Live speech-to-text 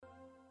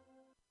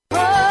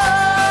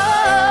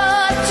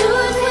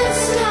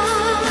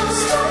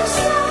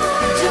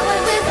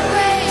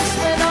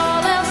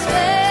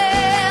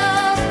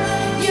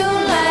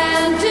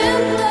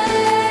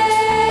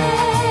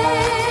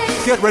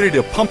Get ready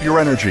to pump your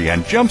energy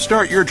and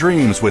jumpstart your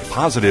dreams with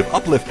positive,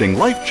 uplifting,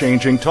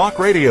 life-changing talk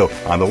radio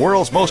on the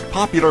world's most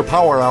popular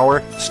power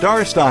hour,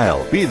 Star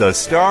Style. Be the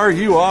star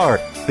you are.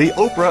 The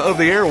Oprah of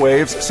the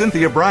airwaves,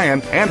 Cynthia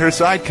Brian, and her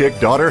sidekick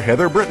daughter,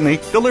 Heather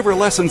Brittany, deliver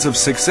lessons of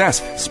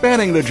success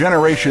spanning the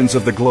generations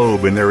of the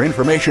globe in their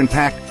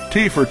information-packed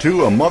Tea for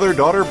Two, a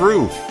mother-daughter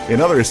brew. In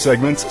other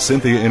segments,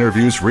 Cynthia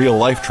interviews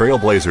real-life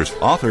trailblazers,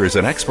 authors,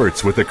 and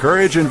experts with the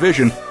courage and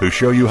vision who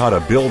show you how to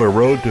build a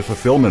road to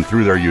fulfillment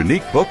through their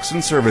unique books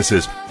and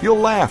services. You'll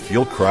laugh,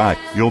 you'll cry,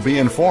 you'll be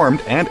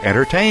informed and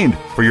entertained.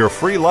 For your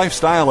free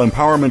lifestyle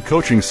empowerment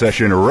coaching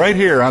session right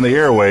here on the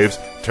airwaves,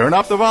 turn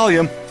up the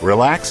volume,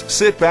 relax,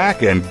 sit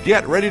back, and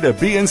get ready to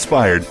be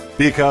inspired.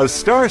 Because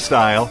Star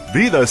Style,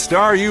 Be the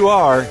Star You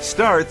Are,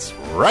 starts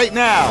right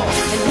now.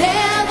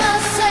 Never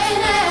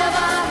say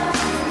never,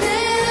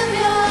 live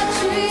your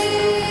dream.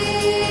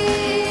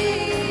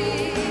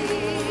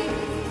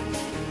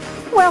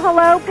 Well,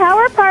 hello,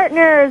 Power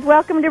Partners.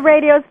 Welcome to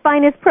radio's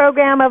finest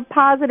program of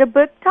positive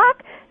book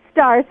talk,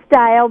 Star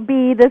Style,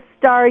 Be the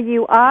Star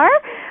You Are.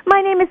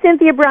 My name is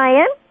Cynthia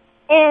Brian.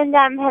 And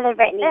I'm Heather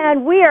Brittany.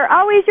 And we are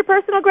always your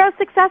personal growth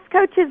success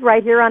coaches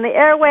right here on the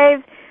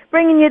airwaves,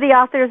 bringing you the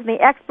authors and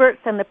the experts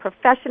and the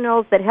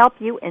professionals that help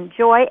you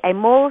enjoy a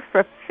more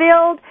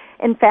fulfilled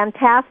and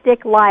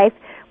fantastic life.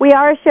 We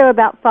are a show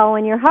about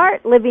following your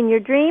heart, living your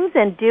dreams,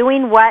 and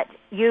doing what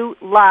you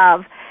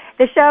love.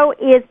 The show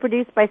is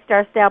produced by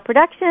Star Style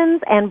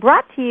Productions and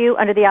brought to you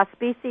under the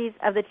auspices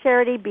of the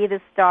charity Be the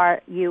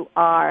Star You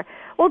Are.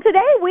 Well,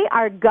 today we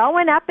are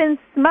going up in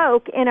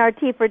smoke in our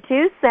Tea for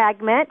Two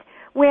segment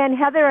when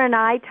Heather and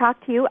I talk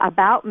to you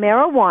about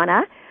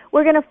marijuana.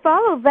 We're going to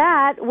follow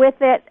that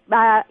with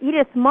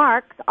Edith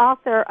Marks,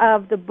 author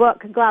of the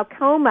book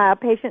Glaucoma,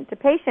 Patient to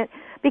Patient,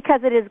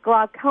 because it is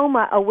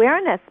Glaucoma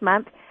Awareness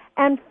Month.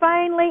 And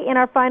finally, in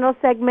our final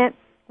segment,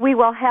 we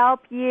will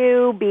help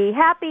you be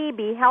happy,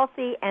 be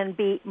healthy, and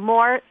be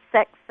more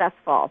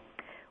successful.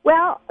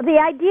 Well, the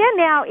idea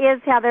now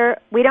is, Heather,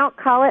 we don't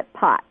call it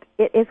pot.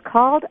 It is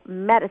called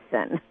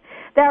medicine.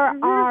 There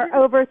are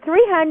over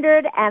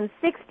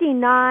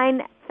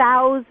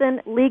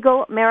 369,000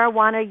 legal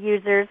marijuana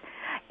users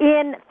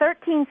in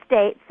 13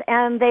 states,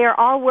 and they are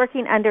all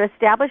working under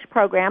established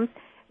programs.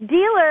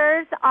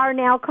 Dealers are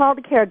now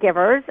called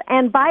caregivers,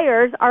 and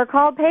buyers are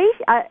called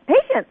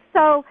patients.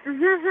 So what do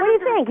you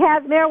think?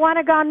 Has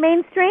marijuana gone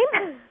mainstream?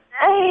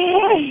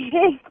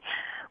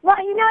 Well,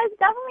 it's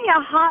definitely a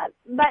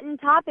hot-button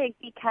topic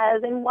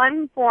because in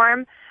one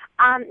form,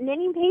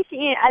 many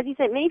patients, as you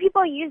said, many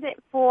people use it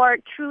for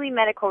truly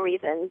medical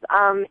reasons.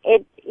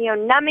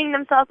 Numbing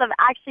themselves of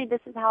actually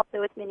this has helped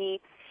with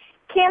many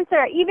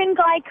cancer, even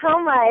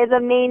glaucoma is a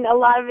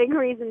lot of big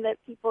reason that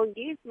people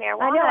use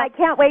marijuana. I know. I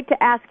can't wait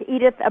to ask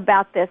Edith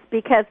about this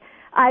because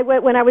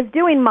when I was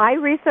doing my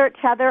research,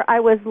 Heather,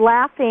 I was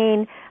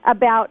laughing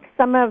about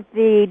some of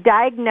the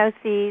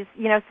diagnoses,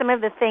 some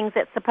of the things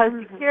it's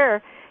supposed to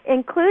cure,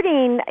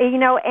 including,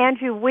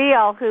 Andrew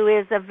Weil, who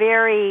is a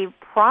very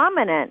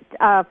prominent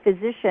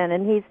physician,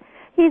 and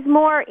he's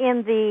more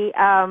in the,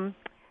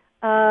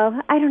 I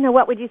don't know,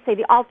 what would you say,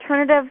 the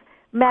alternative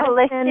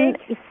medicine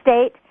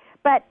state,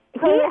 but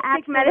he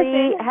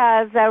actually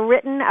has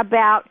written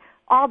about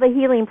all the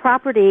healing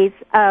properties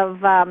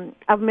of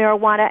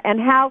marijuana and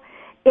how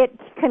it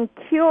can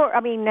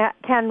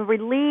can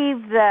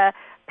relieve the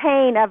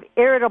pain of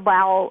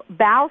irritable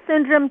bowel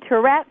syndrome,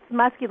 Tourette's,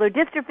 muscular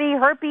dystrophy,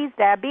 herpes,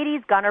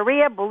 diabetes,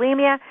 gonorrhea,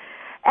 bulimia,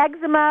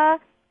 eczema,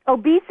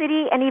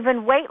 obesity, and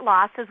even weight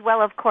loss, as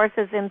well, of course,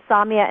 as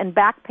insomnia and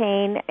back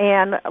pain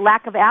and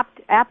lack of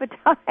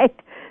appetite.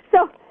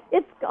 So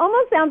it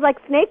almost sounds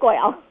like snake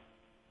oil.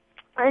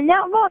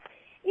 No, well,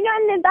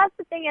 and that's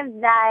the thing is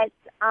that,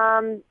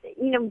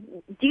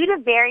 due to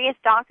various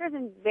doctors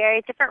and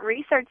various different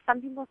research, some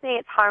people say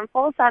it's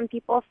harmful, some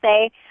people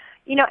say,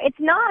 it's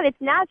not, it's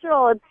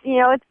natural, it's,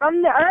 it's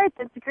from the earth,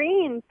 it's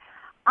green.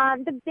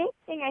 The big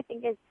thing I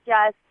think is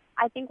just,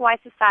 why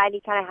society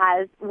kind of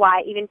why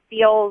it even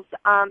feels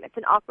it's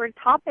an awkward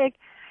topic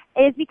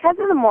is because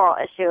of the moral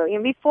issue.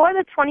 Before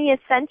the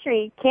 20th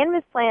century,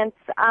 cannabis plants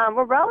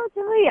were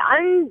relatively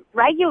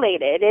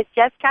unregulated. It's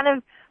just kind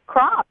of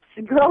crops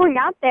growing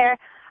out there,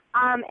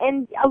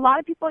 and a lot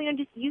of people,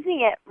 just using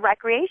it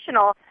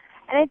recreational.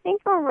 And I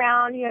think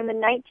around, in the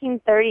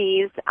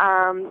 1930s,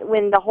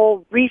 when the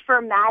whole reefer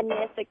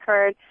madness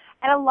occurred,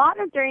 and a lot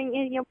of during,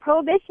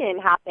 Prohibition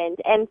happened,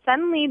 and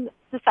suddenly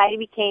society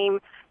became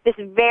this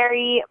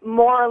very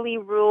morally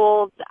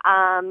ruled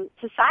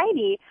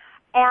society.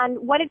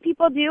 And what did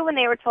people do when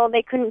they were told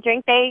they couldn't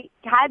drink? They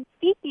had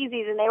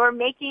speakeasies, and they were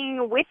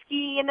making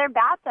whiskey in their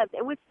bathtubs.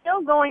 It was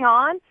still going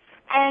on,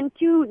 and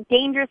to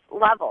dangerous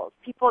levels.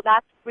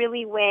 That's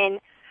really when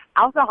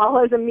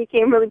alcoholism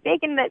became really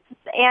big, and the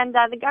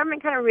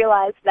government kind of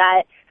realized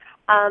that,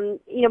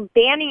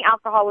 banning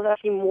alcohol was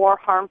actually more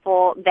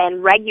harmful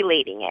than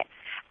regulating it.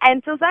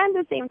 And so then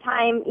at the same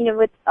time,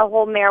 with a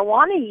whole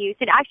marijuana use,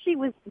 it actually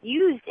was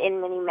used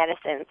in many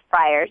medicines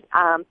prior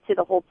to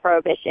the whole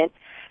prohibition.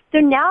 So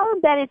now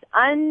that it's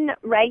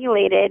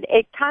unregulated,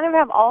 it kind of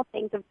have all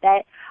things of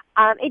that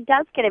it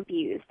does get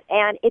abused,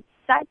 and it's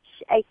such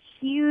a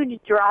huge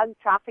drug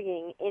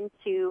trafficking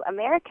into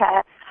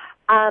America.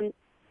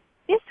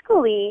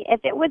 Fiscally, if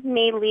it was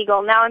made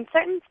legal, now in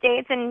certain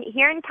states, and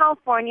here in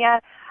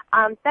California,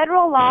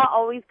 federal law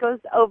always goes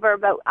over,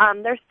 but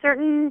there's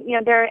certain,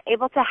 they're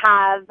able to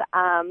have,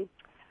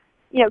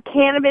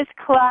 cannabis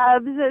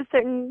clubs,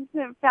 certain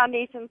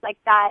foundations like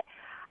that.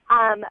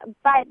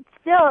 But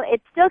still,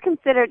 it's still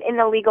considered an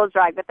illegal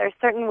drug, but there's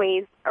certain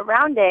ways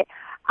around it.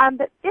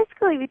 But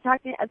fiscally, we're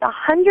talking the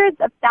hundreds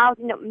of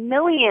thousands,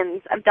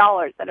 millions of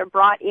dollars that are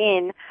brought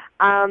in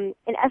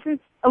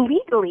essence,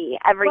 illegally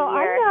every year.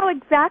 I know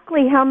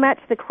exactly how much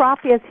the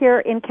crop is here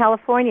in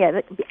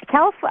California.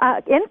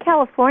 In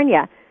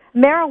California,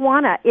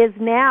 marijuana is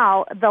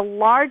now the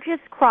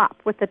largest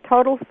crop with the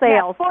total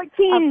sales of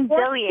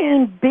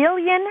 $14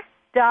 billion.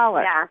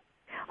 Yeah.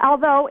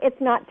 Although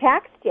it's not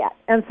taxed yet,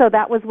 and so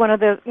that was one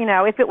of the,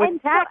 if it was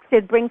taxed,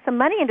 it'd bring some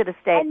money into the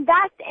state. And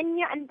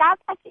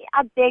that's actually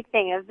a big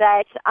thing is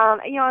that,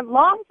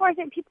 law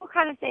enforcement people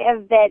kind of say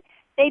is that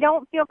they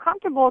don't feel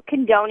comfortable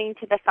condoning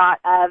to the thought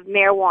of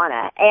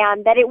marijuana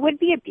and that it would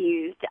be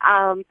abused.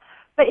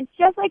 But it's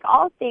just like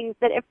all things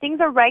that if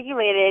things are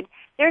regulated,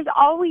 there's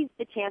always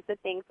the chance that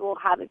things will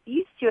have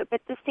abuse to it.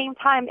 But at the same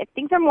time, if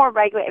things are more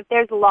regulated, if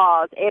there's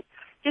laws, if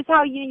just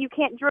how you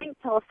can't drink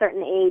till a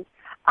certain age.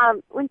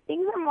 When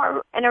things are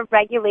more in a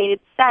regulated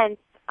sense,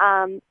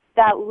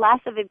 that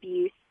less of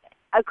abuse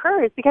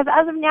occurs because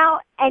as of now,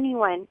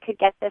 anyone could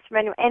get this from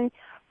anyone and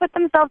put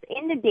themselves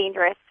into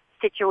dangerous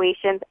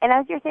situations. And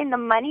as you're saying, the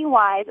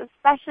money-wise,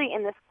 especially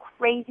in this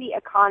crazy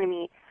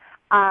economy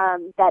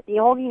that the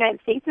whole United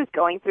States is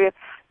going through,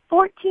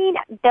 $14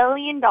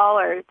 billion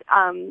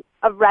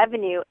of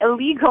revenue,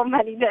 illegal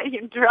money,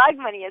 drug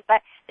money is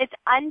that it's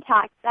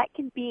untaxed. That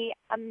could be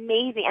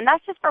amazing, and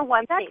that's just for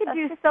one state. That could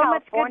do just so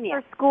California.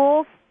 much good for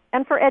schools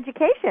and for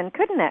education,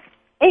 couldn't it?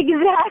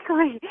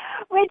 Exactly,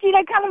 which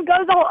kind of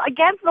goes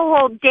against the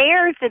whole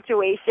DARE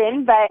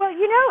situation. But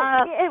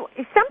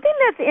something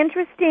that's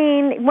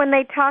interesting when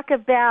they talk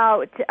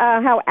about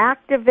how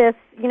activists,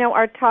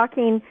 are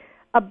talking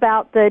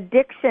about the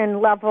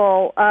addiction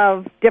level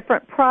of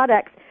different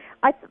products.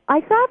 I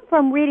thought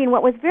from reading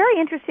what was very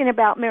interesting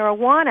about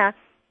marijuana,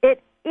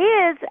 it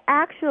is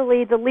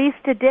actually the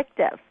least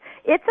addictive.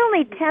 It's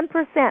only 10%.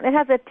 It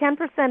has a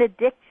 10%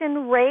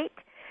 addiction rate,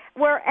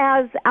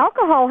 whereas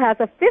alcohol has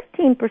a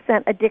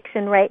 15%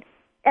 addiction rate,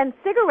 and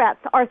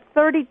cigarettes are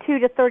 32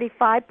 to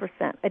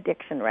 35%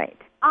 addiction rate.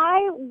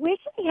 I wish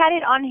I had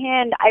it on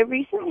hand. I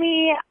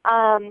recently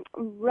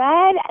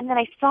read, and then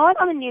I saw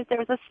it on the news. There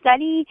was a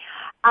study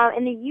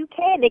in the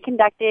UK they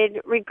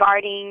conducted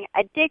regarding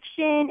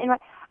addiction,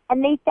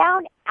 and they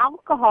found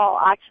alcohol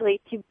actually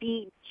to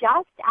be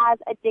just as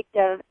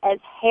addictive as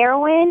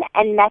heroin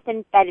and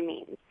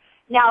methamphetamines.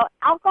 Now,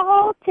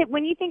 alcohol,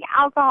 when you think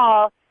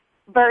alcohol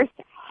versus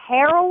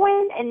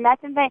heroin and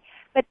methamphetamine,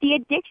 but the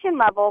addiction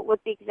level was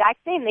the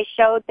exact same. They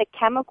showed the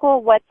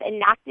chemical, what's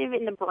inactive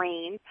in the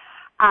brain,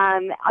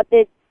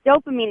 the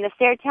dopamine, the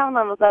serotonin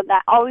levels of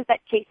that, always that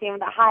chasing,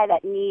 the high,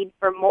 that need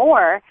for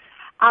more,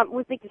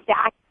 was the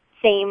exact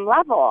same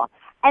level.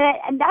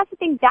 And that's the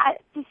thing,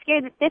 that's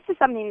scary that this is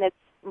something that's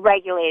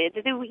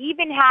regulated. Do we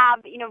even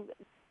have,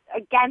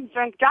 against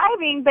drunk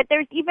driving, but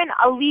there's even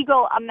a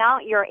legal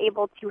amount you're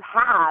able to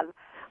have.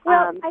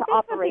 Well, I think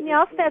something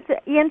else that's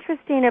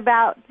interesting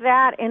about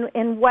that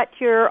and what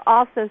you're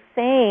also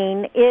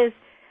saying is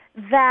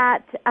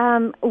that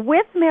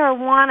with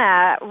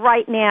marijuana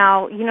right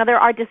now, there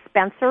are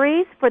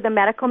dispensaries for the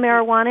medical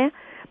marijuana,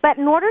 but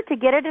in order to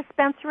get a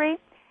dispensary,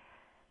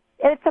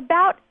 it's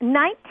about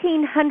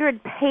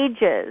 1,900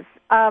 pages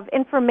of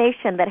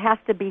information that has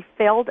to be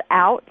filled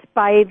out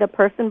by the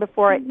person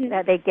before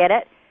they get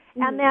it.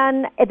 Mm-hmm. And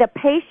then the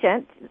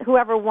patient,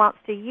 whoever wants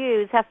to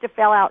use, has to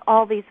fill out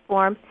all these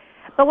forms.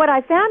 But what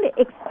I found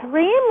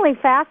extremely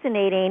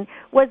fascinating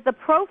was the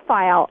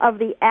profile of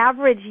the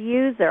average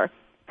user.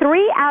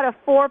 3 out of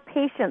 4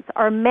 patients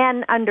are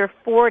men under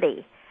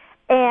 40.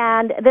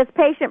 And this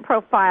patient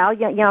profile,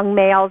 young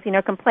males,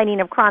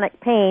 complaining of chronic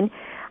pain,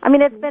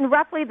 it's been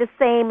roughly the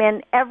same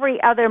in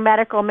every other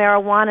medical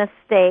marijuana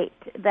state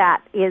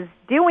that is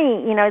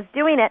doing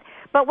it.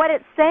 But what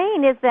it's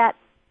saying is that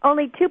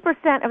only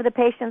 2% of the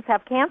patients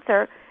have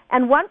cancer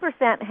and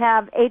 1%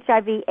 have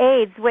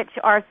HIV/AIDS, which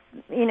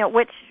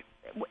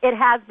it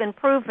has been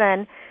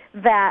proven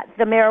that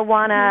the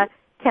marijuana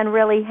can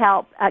really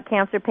help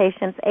cancer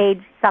patients,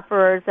 AIDS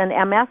sufferers, and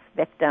MS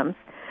victims.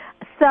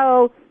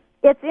 So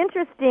it's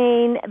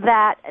interesting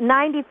that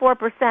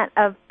 94%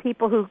 of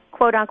people who,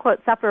 quote-unquote,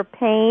 suffer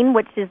pain,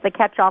 which is the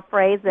catch-all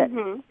phrase that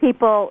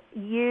people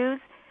use,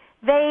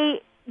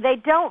 they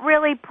don't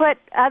really put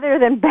other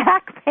than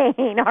back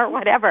pain or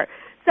whatever.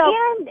 So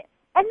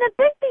and the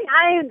big thing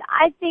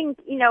I think,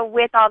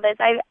 with all this,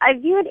 I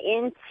view it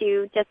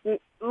into just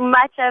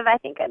much of, I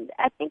think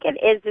it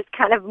is this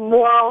kind of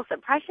moral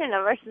suppression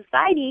of our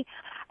society.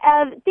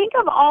 Think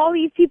of all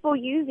these people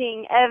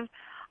using,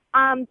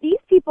 these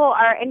people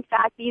are, in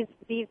fact, these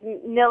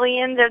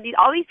millions, or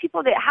all these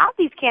people that have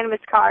these cannabis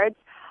cards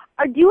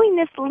are doing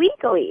this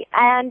legally.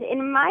 And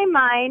in my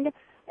mind,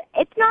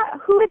 it's not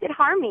who is it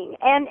harming.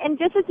 And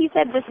just as you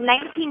said, this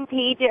 19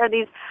 pages or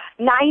these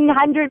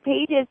 900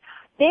 pages,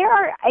 there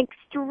are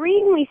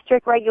extremely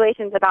strict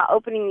regulations about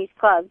opening these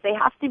clubs. They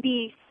have to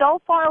be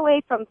so far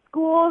away from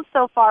schools,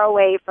 so far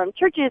away from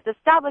churches,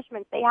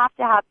 establishments. They have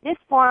to have this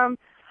form.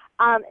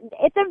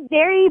 It's a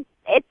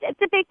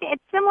big thing.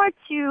 It's similar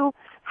to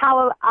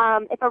how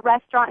if a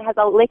restaurant has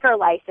a liquor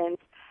license,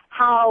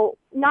 how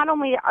not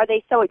only are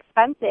they so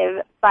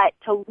expensive, but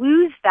to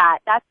lose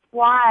that's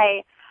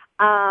why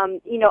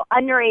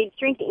underage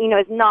drinking,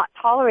 is not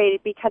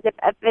tolerated, because if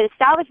an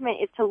establishment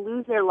is to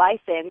lose their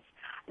license,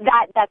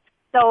 that's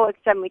so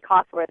extremely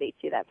costworthy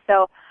to them.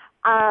 So,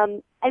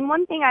 and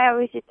one thing I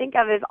always should think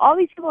of is all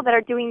these people that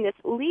are doing this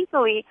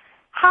legally,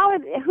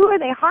 who are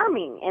they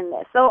harming in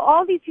this? So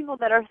all these people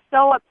that are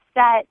so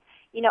upset,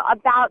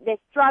 about this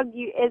drug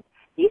use,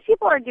 these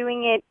people are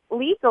doing it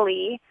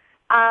legally,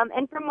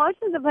 and for most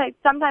of the place,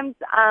 sometimes,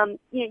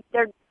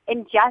 they're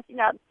ingesting,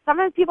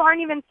 sometimes people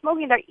aren't even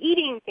smoking, they're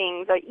eating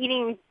things, or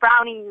eating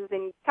brownies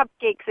and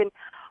cupcakes and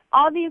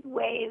all these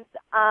ways.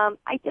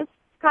 I just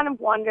kind of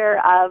wonder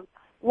of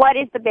what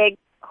is the big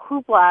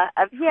hoopla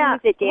of who's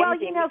it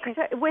damaging.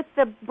 Well, with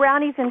the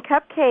brownies and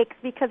cupcakes,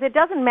 because it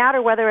doesn't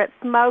matter whether it's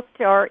smoked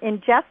or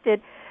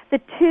ingested, the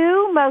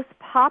two most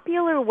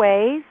popular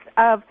ways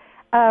of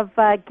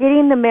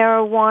getting the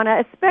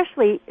marijuana,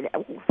 especially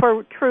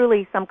for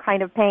truly some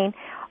kind of pain,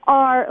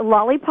 are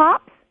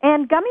lollipops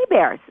and gummy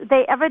bears.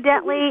 They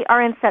evidently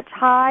are in such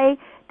high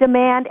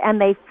demand, and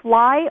they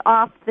fly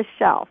off the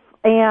shelf.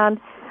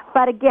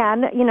 But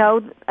again,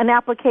 an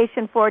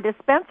application for a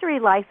dispensary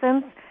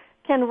license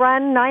can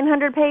run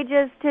 900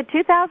 pages to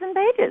 2,000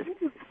 pages.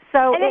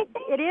 So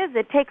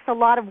it takes a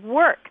lot of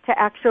work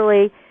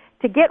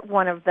to get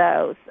one of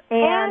those.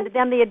 And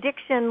then the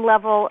addiction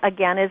level,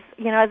 again, is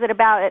it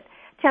about at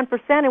 10%?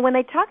 And when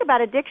they talk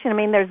about addiction,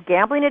 there's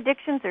gambling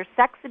addictions, there's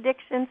sex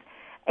addictions,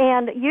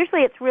 and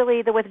usually it's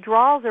really the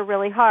withdrawals are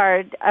really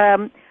hard.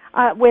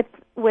 With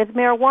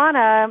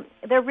marijuana,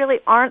 there really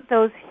aren't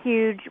those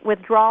huge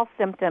withdrawal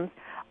symptoms,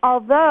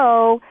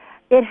 although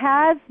it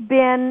has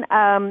been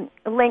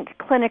linked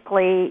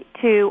clinically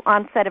to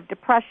onset of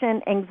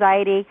depression,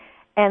 anxiety,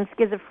 and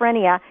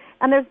schizophrenia.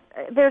 And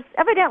there's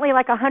evidently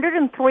like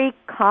 103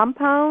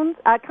 compounds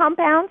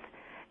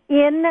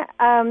in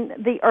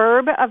the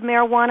herb of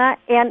marijuana,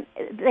 and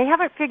they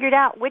haven't figured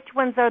out which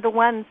ones are the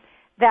ones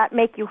that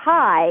make you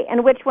high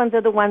and which ones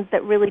are the ones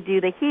that really do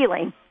the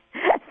healing.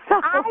 So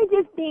I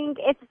just think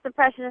it's a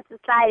suppression of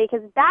society,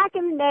 because back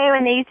in the day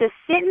when they used to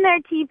sit in their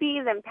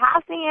teepees and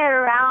passing it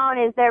around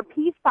as their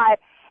peace pipe,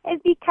 is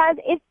because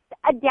it's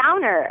a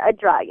downer, a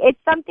drug. It's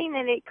something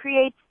that it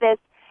creates this,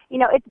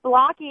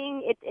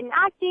 it's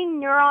enacting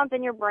neurons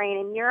in your brain,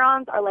 and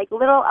neurons are like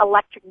little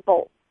electric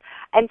bolts.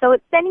 And so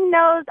it's sending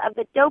those of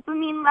the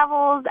dopamine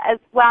levels as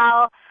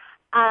well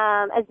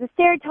as the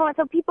serotonin.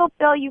 So people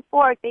feel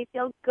euphoric. They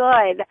feel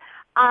good.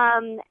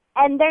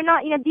 And they're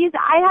not,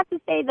 I have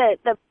to say that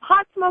the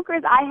pot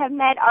smokers I have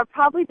met are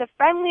probably the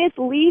friendliest,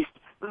 least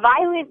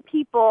violent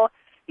people,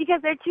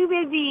 because they're too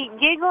busy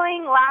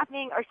giggling,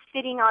 laughing, or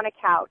sitting on a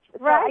couch.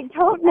 Right.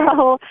 So I don't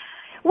know.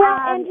 Well,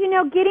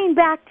 and getting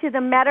back to the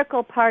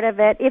medical part of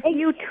it, if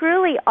you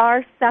truly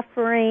are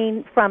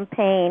suffering from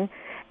pain,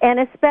 and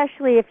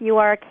especially if you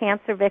are a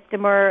cancer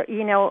victim or,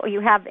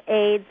 you have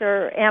AIDS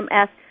or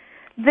MS,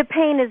 the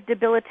pain is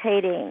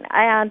debilitating.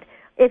 And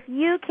if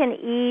you can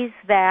ease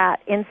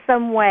that in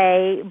some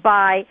way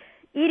by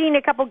eating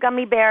a couple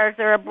gummy bears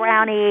or a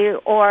brownie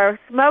or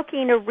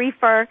smoking a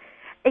reefer,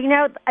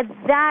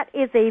 that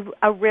is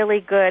a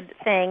really good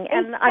thing.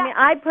 And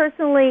I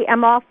personally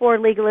am all for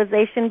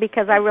legalization,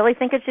 because I really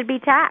think it should be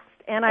taxed.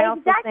 And I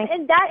also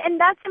think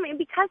that's something,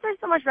 because there's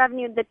so much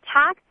revenue, the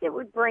tax it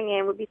would bring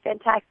in would be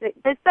fantastic.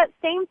 There's that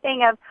same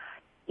thing of,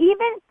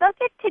 even look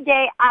at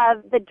today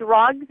of the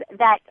drugs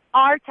that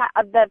are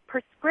of the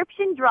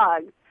prescription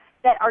drugs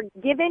that are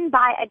given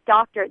by a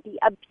doctor. The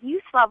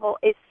abuse level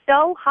is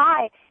so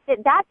high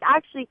that's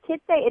actually,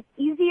 kids say it's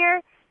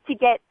easier to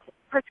get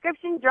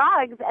prescription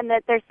drugs, and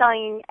that they're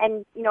selling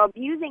and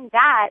abusing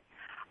that.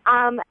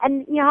 And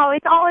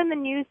it's all in the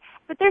news.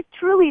 But there's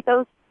truly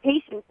those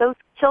patients, those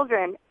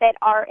children that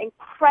are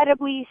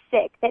incredibly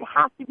sick, that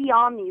have to be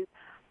on these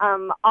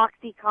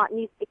OxyContin,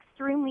 these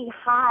extremely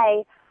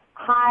high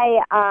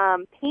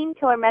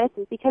painkiller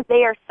medicines, because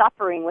they are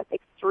suffering with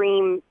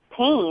extreme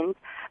pains.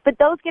 But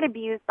those get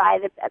abused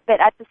but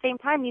at the same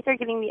time, these are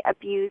getting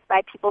abused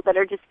by people that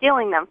are just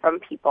stealing them from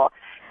people.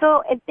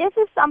 So if this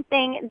is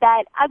something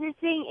that others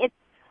saying,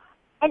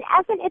 in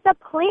essence, it's a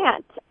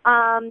plant,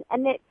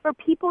 and that for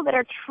people that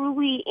are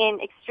truly in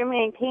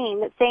extremely pain,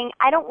 that's saying,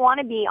 I don't want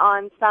to be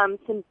on some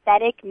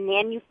synthetic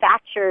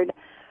manufactured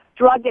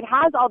drug that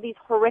has all these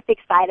horrific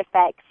side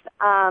effects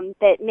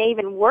that may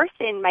even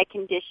worsen my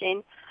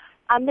condition,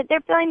 that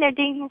they're feeling they're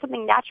doing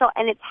something natural,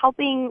 and it's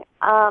helping,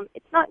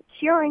 it's not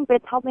curing, but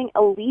it's helping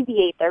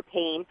alleviate their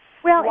pain.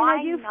 Well, and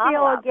I do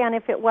feel, again,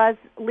 if it was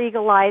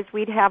legalized,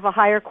 we'd have a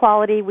higher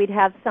quality, we'd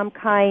have some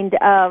kind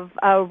of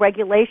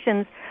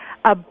regulations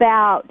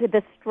about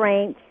the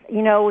strengths.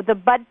 You know, the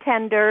bud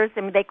tenders,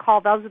 I mean,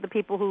 those are the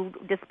people who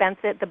dispense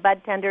it, the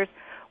bud tenders,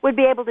 would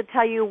be able to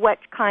tell you what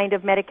kind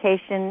of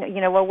medication,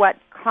 you know, or what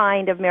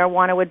kind of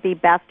marijuana would be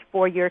best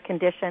for your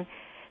condition.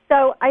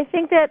 So I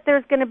think that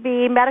there's going to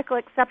be medical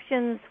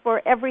exceptions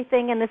for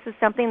everything, and this is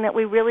something that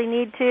we really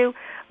need to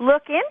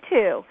look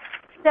into.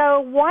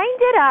 So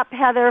wind it up,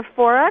 Heather,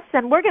 for us,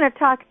 and we're going to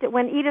talk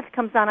when Edith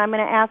comes on. I'm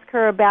going to ask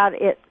her about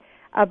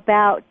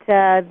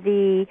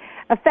the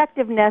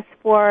effectiveness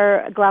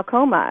for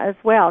glaucoma as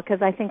well,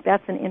 because I think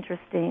that's an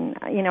interesting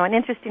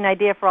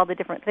idea for all the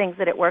different things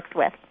that it works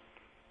with.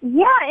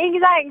 Yeah,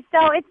 exactly.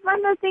 So it's one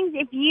of those things,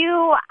 if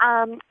you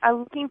are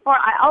looking for,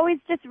 I always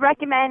just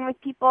recommend with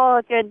people,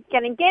 if you're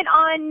going to get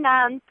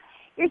on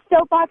your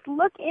soapbox,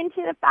 look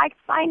into the facts,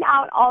 find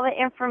out all the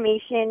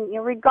information, you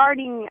know,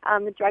 regarding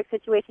the drug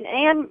situation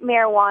and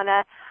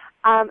marijuana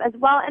as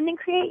well, and then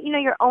create, you know,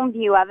 your own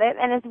view of it.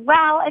 And as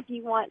well, if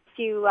you want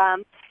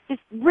to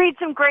just read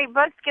some great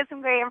books, get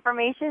some great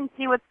information,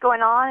 see what's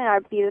going on in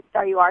our Be the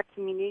Star You Are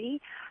community,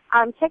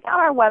 check out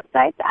our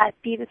websites at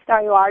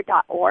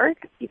bethestaryouare.org,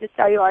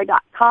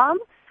 bethestaryouare.com,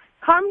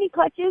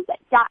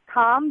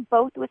 harmonyclutches.com,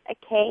 both with a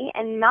K,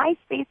 and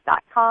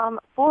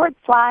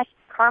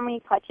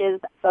myspace.com/harmonyclutches,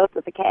 both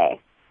with a K.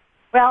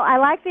 Well, I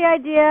like the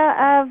idea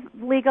of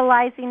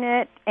legalizing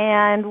it,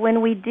 and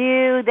when we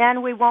do,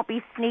 then we won't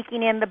be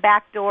sneaking in the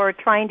back door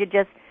trying to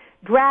just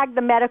drag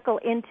the medical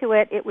into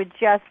it. It would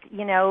just,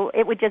 you know,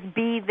 it would just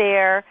be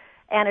there,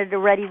 and it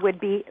already would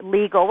be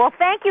legal. Well,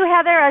 thank you,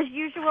 Heather, as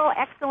usual.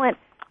 Excellent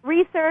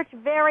research,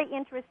 very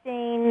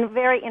interesting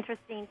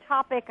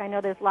topic. I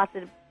know there's lots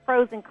of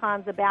pros and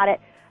cons about it.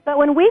 But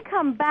when we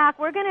come back,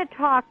 we're going to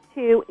talk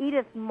to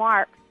Edith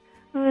Marks,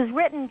 who's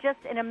written just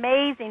an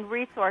amazing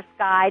resource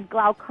guide,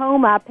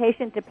 Glaucoma,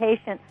 Patient to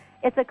Patient.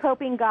 It's a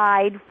coping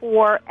guide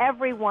for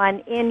everyone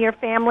in your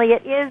family.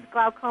 It is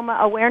Glaucoma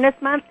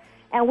Awareness Month,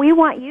 and we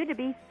want you to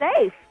be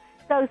safe.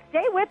 So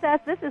stay with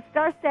us. This is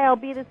Star Style,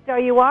 Be the Star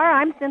You Are.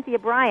 I'm Cynthia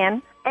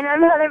Brian. And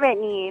I'm Heather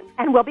Whitney.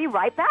 And we'll be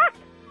right back.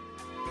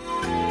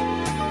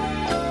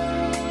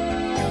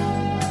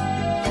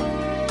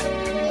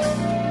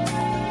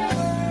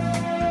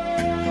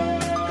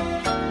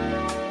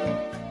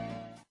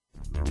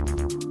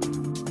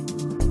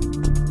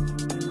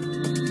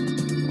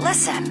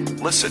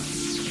 Listen.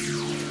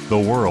 The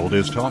world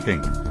is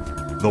talking.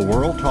 The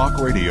World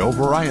Talk Radio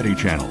Variety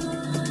Channel.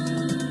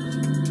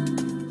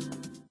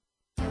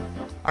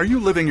 Are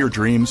you living your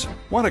dreams?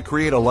 Want to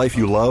create a life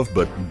you love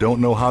but don't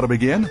know how to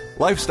begin?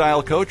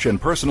 Lifestyle coach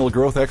and personal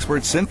growth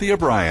expert Cynthia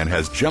Brian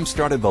has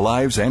jump-started the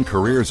lives and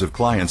careers of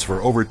clients for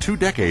over 2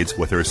 decades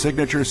with her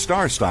signature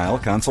Star Style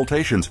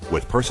consultations.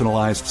 With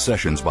personalized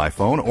sessions by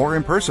phone or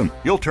in person,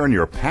 you'll turn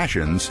your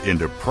passions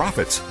into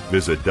profits.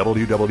 Visit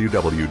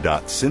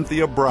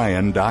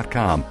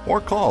www.cynthiabrian.com or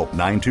call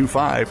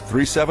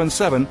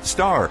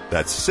 925-377-STAR.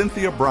 That's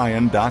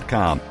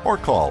cynthiabrian.com or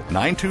call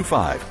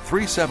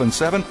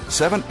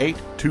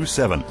 925-377-7827.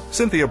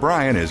 Cynthia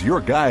Brian is your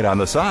guide on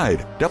the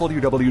side.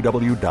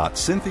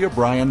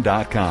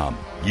 www.cynthiabrian.com.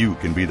 You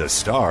can be the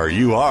star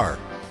you are.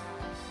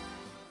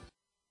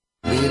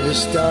 Be the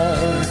star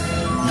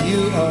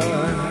you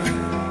are.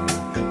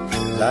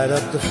 Light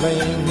up the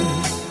flame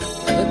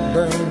that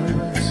burns.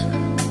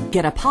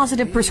 Get a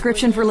positive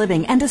prescription for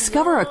living and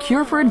discover a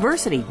cure for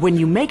adversity when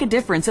you make a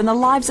difference in the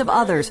lives of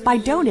others by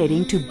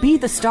donating to Be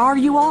the Star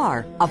You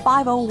Are, a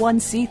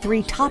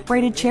 501c3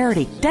 top-rated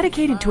charity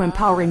dedicated to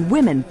empowering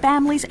women,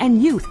 families,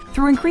 and youth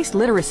through increased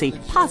literacy,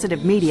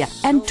 positive media,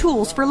 and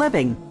tools for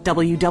living.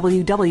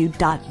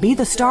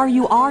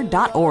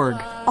 www.bethestaryouare.org.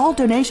 All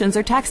donations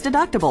are tax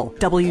deductible.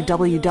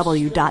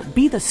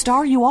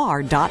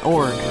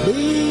 www.bethestaryouare.org.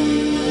 Be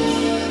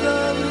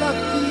the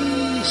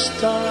lucky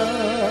star you are.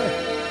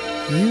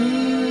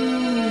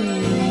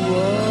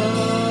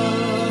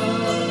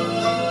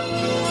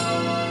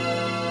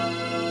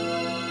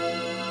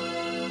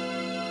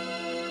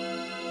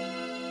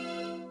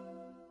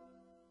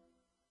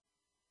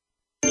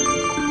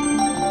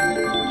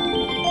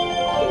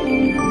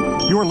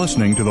 You're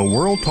listening to the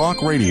World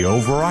Talk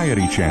Radio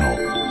Variety Channel.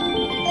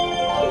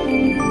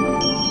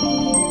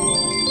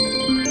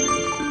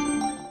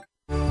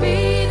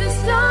 Be the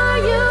star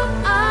you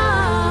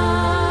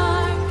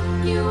are.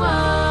 You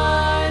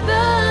are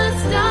the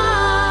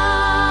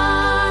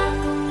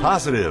star.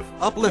 Positive,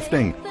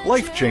 uplifting,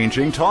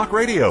 life-changing talk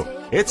radio.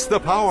 It's the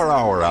Power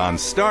Hour on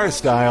Star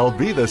Style,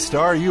 Be the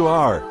Star You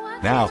Are.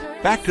 Now,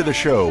 back to the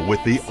show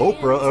with the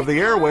Oprah of the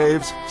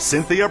airwaves,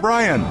 Cynthia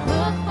Brian. Look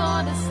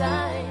for the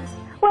signs.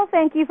 Well,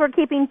 thank you for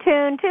keeping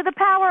tuned to the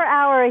Power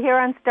Hour here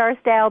on Star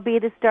Style, Be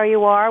the Star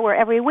You Are, where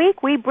every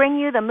week we bring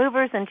you the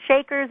movers and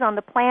shakers on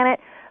the planet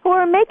who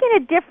are making a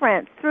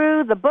difference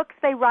through the books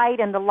they write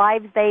and the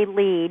lives they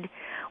lead.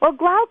 Well,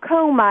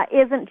 glaucoma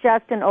isn't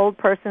just an old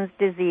person's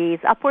disease.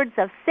 Upwards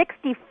of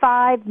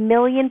 65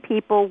 million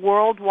people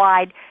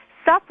worldwide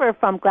suffer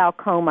from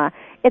glaucoma.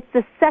 It's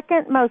the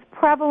second most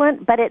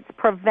prevalent, but it's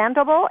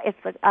preventable. It's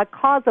a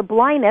cause of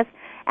blindness.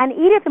 And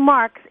Edith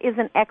Marks is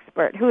an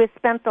expert who has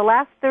spent the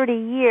last 30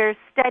 years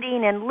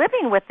studying and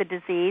living with the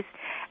disease.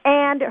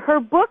 And her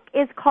book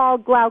is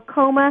called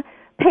Glaucoma,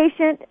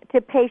 Patient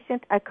to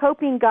Patient, a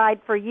coping guide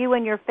for you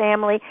and your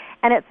family.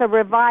 And it's a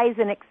revised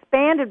and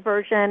expanded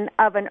version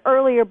of an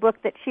earlier book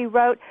that she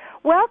wrote.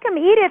 Welcome,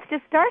 Edith, to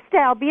Star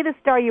Style. Be the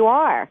star you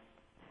are.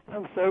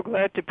 I'm so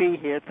glad to be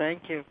here.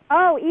 Thank you.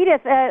 Oh,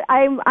 Edith,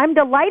 I'm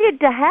delighted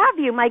to have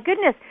you. My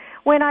goodness,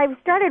 when I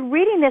started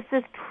reading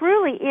this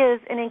truly is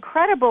an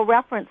incredible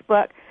reference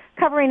book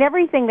covering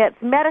everything that's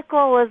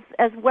medical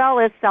as well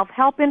as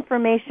self-help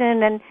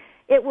information, and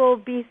it will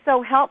be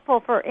so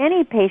helpful for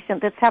any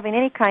patient that's having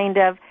any kind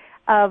of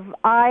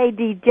eye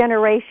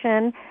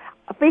degeneration.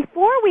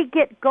 Before we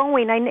get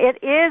going,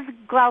 it is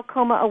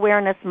Glaucoma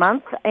Awareness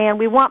Month, and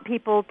we want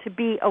people to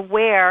be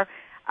aware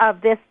of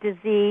this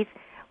disease.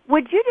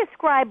 Would you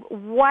describe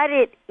what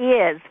it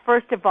is,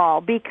 first of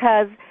all,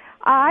 because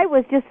I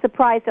was just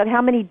surprised at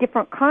how many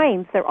different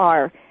kinds there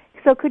are.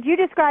 So could you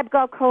describe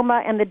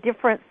glaucoma and the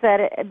difference that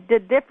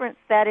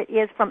it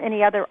is from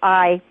any other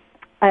eye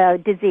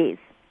disease?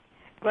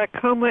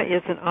 Glaucoma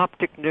is an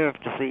optic nerve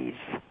disease,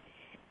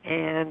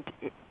 and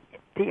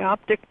the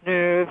optic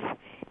nerve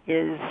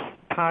is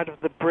part of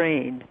the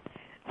brain,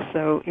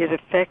 so it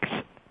affects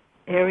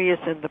areas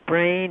in the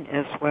brain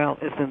as well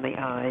as in the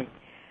eye.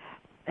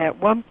 At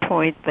one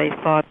point, they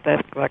thought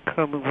that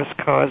glaucoma was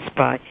caused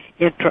by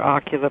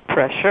intraocular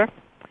pressure,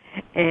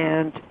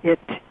 and it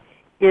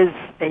is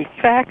a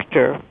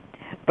factor,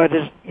 but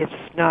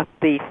it's not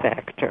the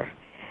factor.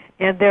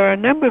 And there are a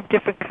number of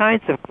different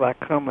kinds of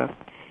glaucoma.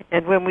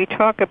 And when we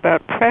talk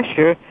about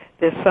pressure,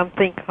 there's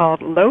something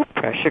called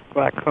low-pressure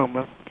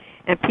glaucoma,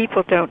 and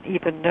people don't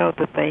even know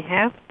that they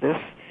have this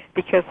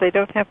because they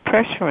don't have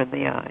pressure in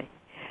the eye.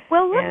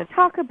 Well, let's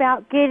talk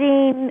about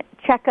getting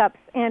checkups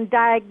and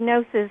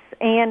diagnosis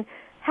and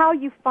how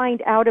you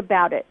find out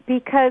about it.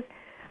 Because,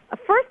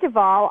 first of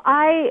all,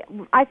 I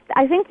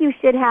think you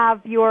should have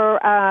your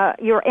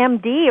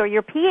MD or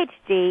your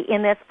PhD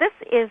in this. This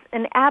is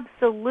an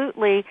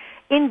absolutely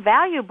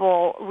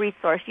invaluable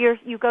resource.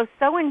 You go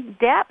so in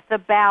depth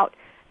about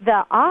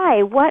the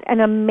eye. What an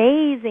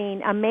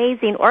amazing,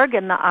 amazing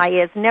organ the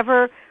eye is.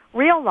 Never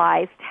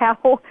realized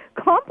how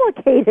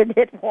complicated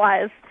it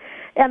was,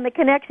 and the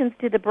connections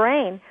to the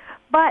brain.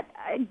 But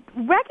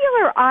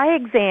regular eye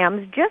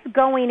exams, just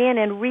going in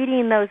and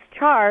reading those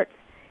charts,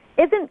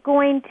 isn't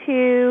going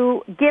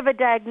to give a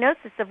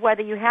diagnosis of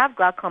whether you have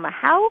glaucoma.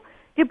 How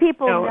do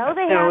people know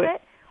they have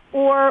it?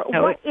 Or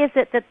what is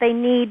it that they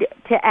need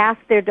to ask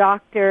their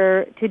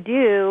doctor to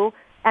do,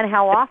 and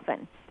how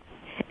often?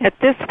 At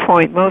this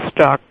point, most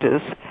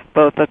doctors,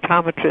 both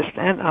optometrists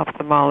and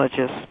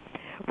ophthalmologists,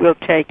 will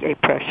take a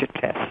pressure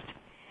test.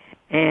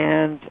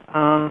 And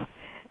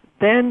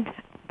then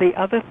the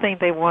other thing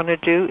they want to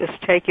do is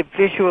take a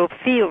visual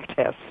field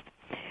test.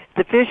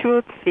 The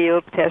visual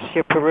field tests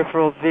your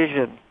peripheral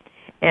vision.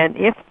 And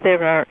if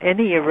there are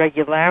any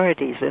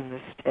irregularities in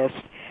this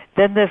test,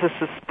 then there's a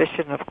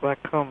suspicion of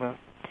glaucoma.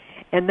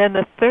 And then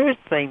the third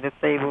thing that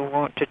they will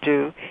want to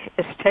do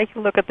is take a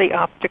look at the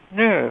optic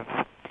nerve.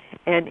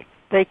 And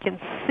they can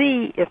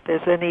see if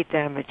there's any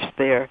damage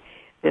there.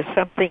 There's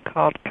something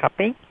called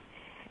cupping.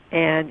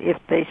 And if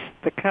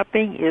the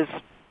cupping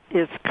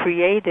is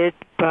created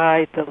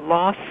by the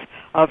loss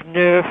of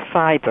nerve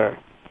fiber.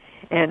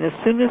 And as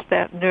soon as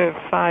that nerve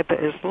fiber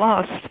is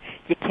lost,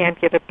 you can't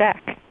get it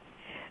back.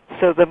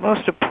 So the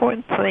most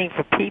important thing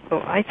for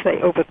people, I say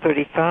over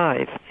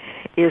 35,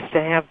 is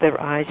to have their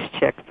eyes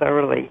checked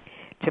thoroughly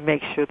to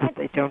make sure that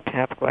they don't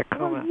have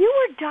glaucoma. Well, you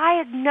were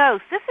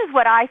diagnosed. This is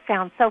what I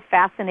found so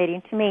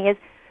fascinating to me, is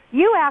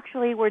you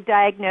actually were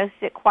diagnosed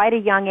at quite a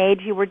young age.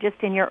 You were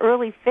just in your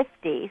early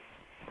 50s.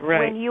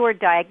 Right. When you were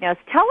diagnosed.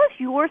 Tell us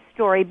your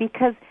story,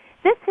 because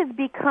this has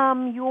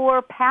become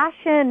your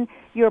passion,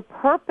 your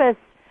purpose,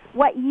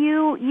 what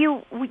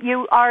you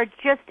are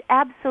just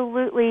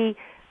absolutely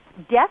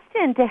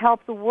destined to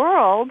help the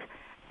world,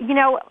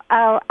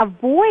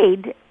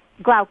 avoid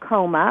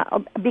glaucoma,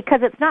 because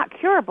it's not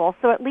curable,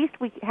 so at least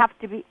we have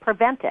to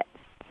prevent it.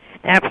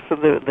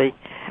 Absolutely.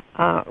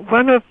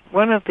 One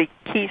of the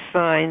key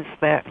signs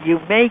that you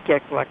may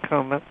get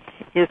glaucoma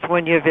is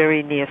when you're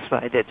very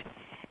nearsighted.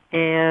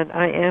 And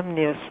I am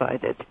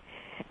nearsighted.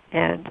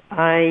 And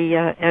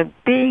and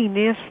being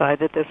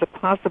nearsighted, there's a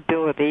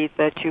possibility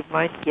that you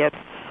might get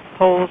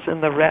holes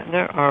in the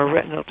retina or a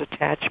retinal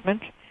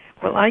detachment.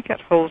 Well, I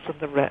got holes in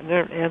the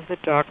retina, and the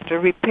doctor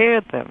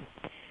repaired them.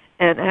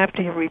 And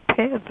after he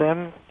repaired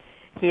them,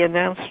 he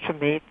announced to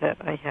me that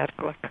I had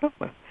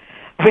glaucoma,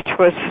 which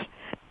was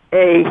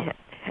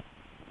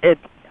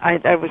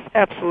I was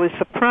absolutely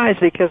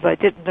surprised because I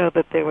didn't know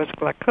that there was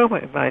glaucoma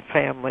in my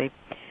family.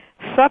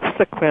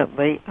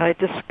 Subsequently, I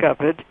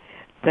discovered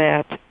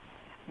that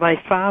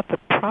my father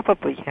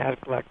probably had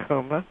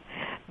glaucoma,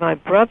 my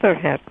brother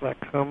had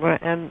glaucoma,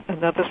 and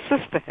another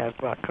sister had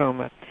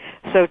glaucoma.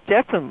 So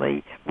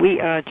definitely, we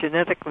are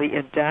genetically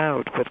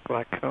endowed with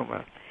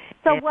glaucoma.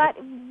 So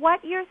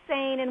what you're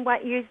saying and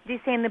what you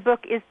say in the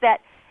book is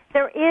that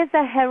there is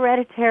a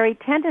hereditary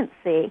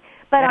tendency,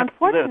 but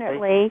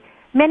unfortunately,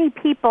 many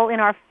people in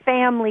our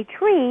family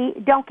tree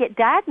don't get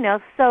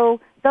diagnosed, so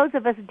those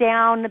of us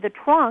down the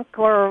trunk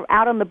or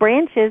out on the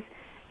branches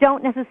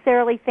don't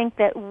necessarily think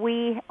that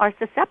we are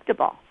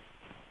susceptible.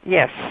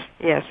 Yes,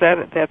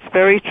 that's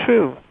very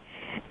true.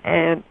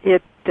 And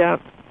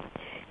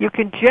you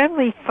can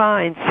generally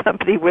find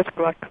somebody with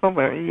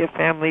glaucoma in your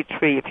family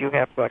tree if you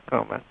have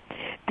glaucoma,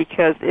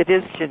 because it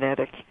is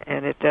genetic,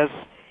 and it does,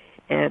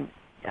 and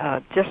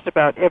just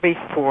about every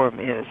form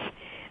is.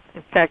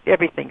 In fact,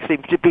 everything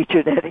seems to be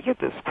genetic at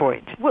this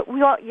point.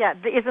 Well, yeah,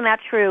 isn't that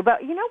true?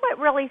 But you know what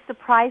really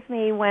surprised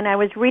me when I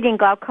was reading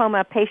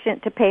Glaucoma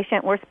Patient to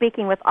Patient? We're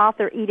speaking with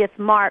author Edith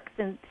Marks,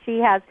 and she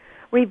has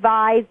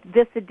revised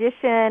this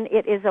edition.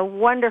 It is a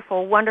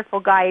wonderful,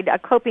 wonderful guide, a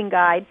coping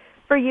guide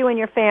for you and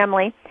your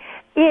family.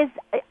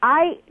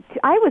 I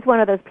was one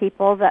of those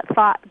people that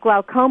thought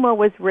glaucoma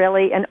was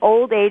really an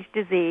old age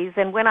disease,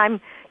 and when I'm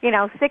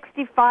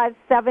 65,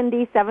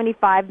 70,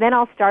 75, then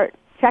I'll start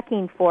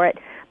checking for it.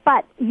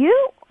 But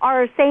you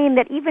are saying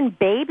that even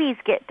babies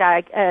get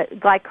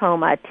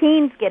glaucoma,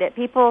 teens get it,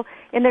 people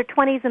in their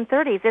 20s and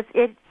 30s.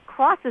 It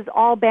crosses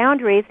all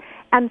boundaries,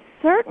 and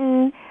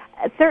certain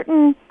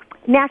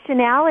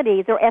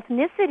nationalities or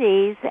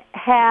ethnicities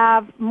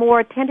have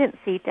more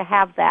tendency to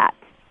have that.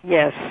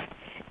 Yes.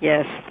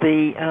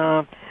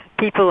 The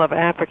people of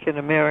African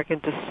American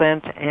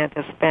descent and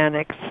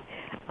Hispanics,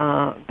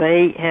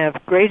 they have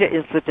greater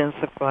incidence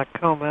of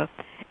glaucoma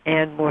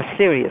and more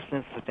serious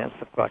incidence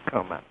of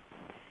glaucoma.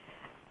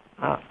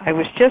 I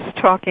was just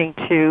talking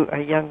to a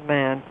young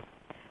man,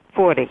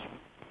 40,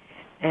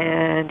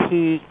 and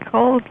he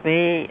called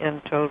me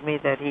and told me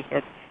that he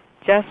had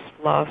just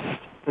lost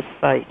the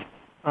sight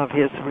of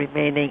his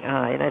remaining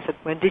eye. And I said,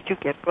 "When did you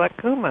get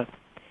glaucoma?"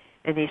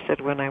 And he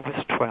said, "When I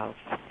was 12.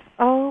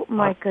 Oh,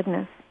 my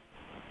goodness.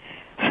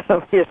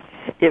 So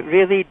it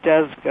really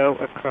does go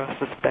across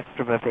the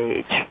spectrum of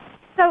age.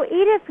 So,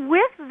 Edith,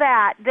 with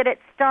that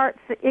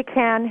it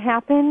can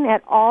happen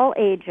at all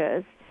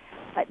ages,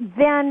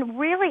 then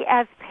really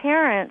as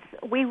parents,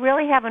 we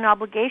really have an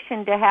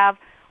obligation to have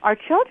our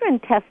children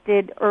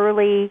tested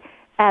early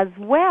as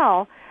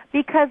well,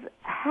 because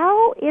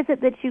how is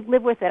it that you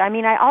live with it? I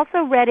mean, I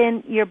also read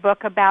in your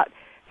book about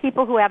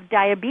people who have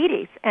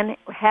diabetes and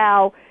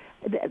how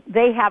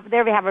they have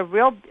a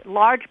real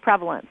large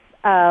prevalence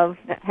of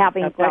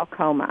having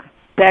glaucoma.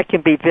 That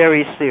can be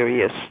very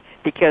serious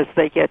because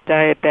they get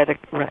diabetic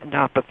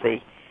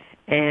retinopathy,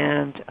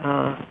 and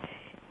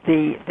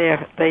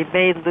they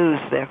may lose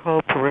their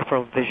whole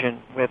peripheral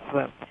vision with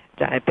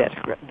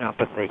diabetic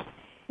retinopathy.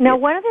 Now,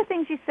 one of the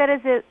things you said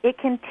is that it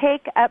can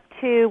take up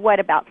to,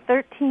 about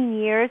 13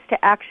 years to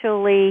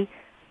actually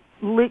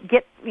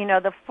get,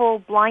 the full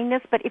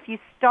blindness. But if you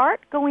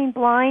start going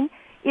blind,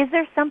 is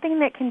there something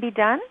that can be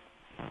done?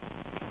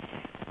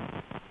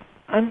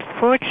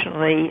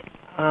 Unfortunately,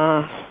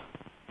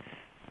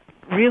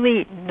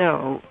 really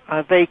no.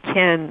 They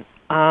can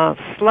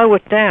slow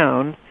it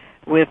down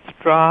with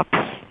drops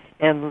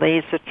and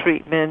laser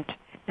treatment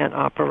and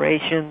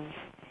operations,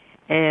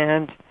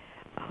 and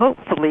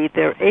hopefully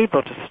they're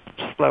able to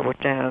slow it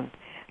down.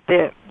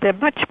 They're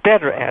much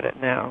better at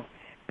it now.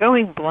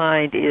 Going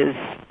blind is,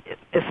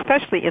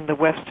 especially in the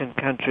Western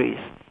countries,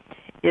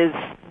 is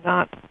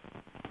not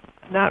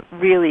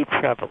really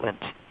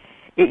prevalent.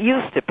 It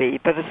used to be,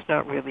 but it's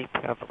not really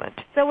prevalent.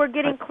 So we're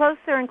getting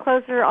closer and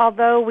closer,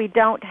 although we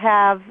don't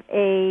have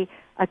a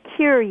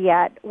cure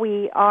yet.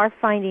 We are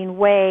finding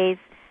ways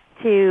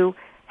to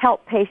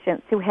help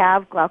patients who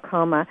have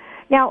glaucoma.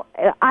 Now,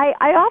 I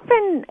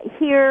often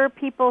hear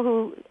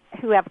people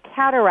who have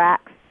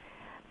cataracts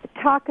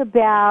talk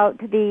about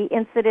the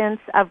incidence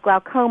of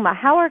glaucoma.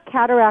 How are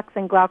cataracts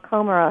and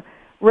glaucoma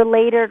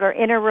related or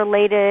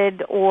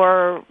interrelated,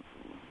 or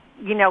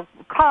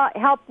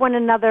help one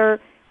another?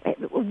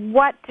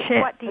 What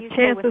do you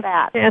say with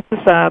that? Chances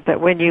are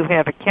that when you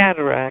have a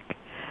cataract,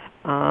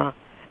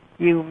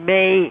 you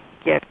may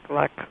get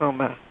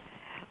glaucoma,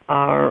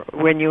 or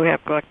when you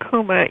have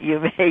glaucoma, you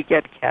may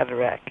get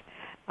cataract,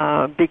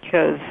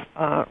 because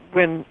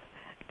when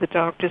the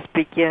doctors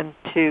begin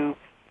to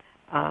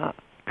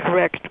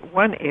correct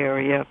one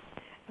area,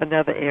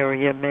 another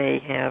area may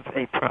have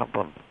a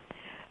problem.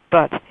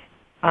 But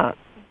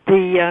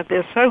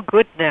they're so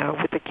good now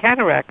with the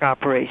cataract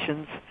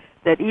operations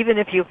that even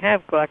if you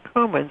have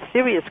glaucoma and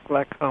serious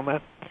glaucoma,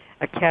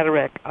 a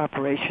cataract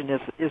operation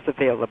is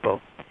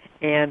available,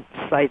 and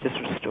sight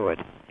is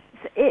restored.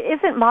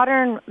 Isn't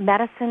modern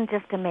medicine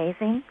just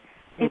amazing?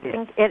 It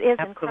is. It is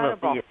Absolutely.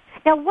 incredible.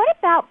 Now, what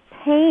about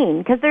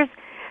pain? Because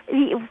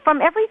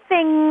from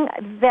everything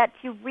that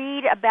you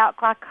read about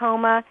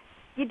glaucoma,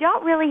 you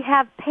don't really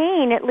have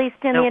pain, at least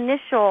in the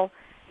initial.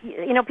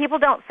 People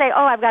don't say,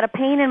 "Oh, I've got a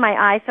pain in my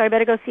eye, so I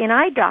better go see an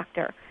eye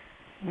doctor."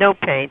 No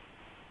pain.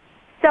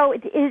 So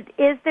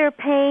is there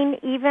pain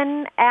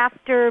even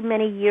after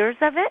many years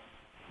of it?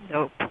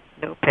 Nope,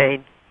 no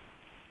pain.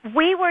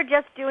 We were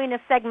just doing a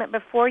segment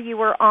before you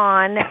were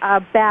on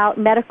about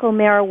medical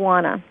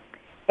marijuana.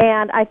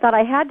 And I thought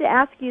I had to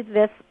ask you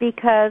this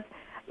because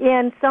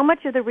in so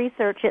much of the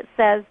research it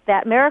says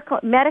that medical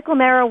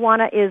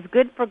marijuana is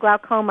good for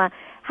glaucoma.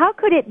 How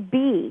could it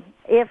be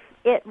if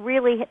it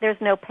really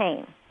there's no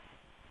pain?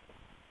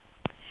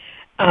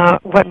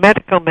 What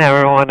medical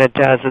marijuana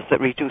does is it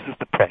reduces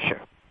the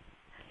pressure.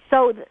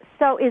 So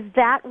is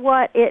that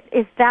what it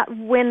is? That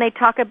when they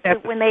talk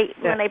about when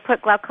they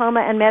put glaucoma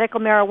and medical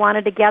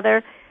marijuana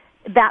together,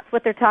 that's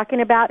what they're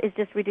talking about is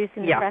just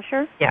reducing the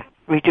pressure. Yeah,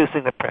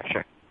 reducing the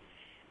pressure.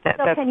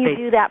 So can you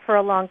do that for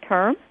a long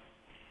term?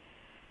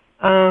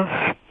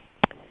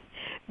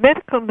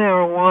 Medical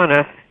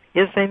marijuana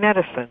is a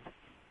medicine.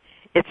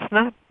 It's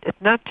not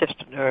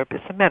just an herb.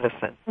 It's a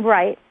medicine.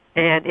 Right.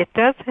 And it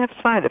does have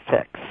side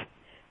effects.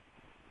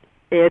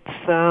 It's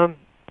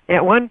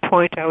at one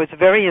point I was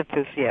very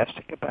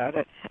enthusiastic about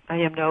it. I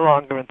am no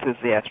longer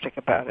enthusiastic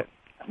about it.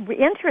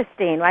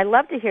 Interesting. I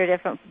love to hear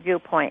different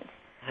viewpoints.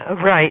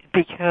 Right,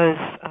 because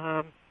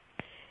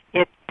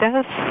it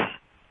does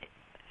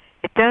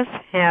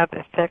have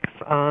effects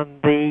on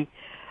the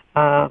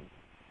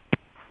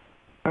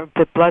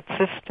blood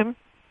system,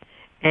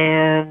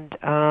 and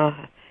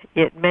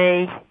it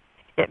may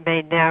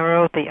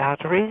narrow the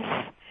arteries,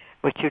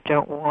 which you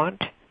don't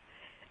want,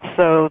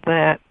 so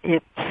that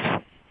it's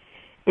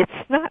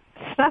not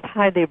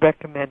highly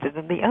recommended.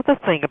 And the other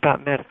thing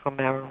about medical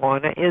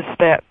marijuana is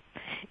that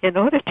in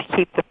order to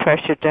keep the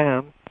pressure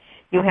down,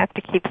 you have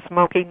to keep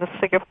smoking the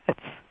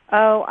cigarettes.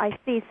 Oh, I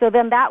see. So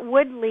then that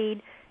would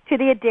lead to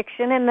the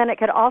addiction, and then it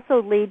could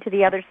also lead to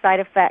the other side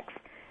effects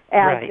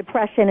as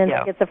depression and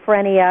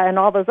schizophrenia and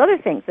all those other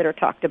things that are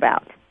talked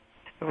about.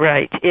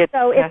 Right. It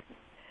has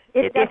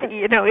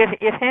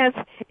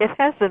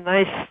a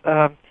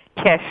nice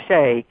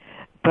cachet,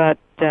 but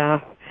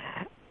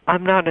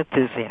I'm not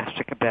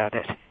enthusiastic about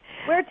it.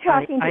 We're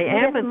talking to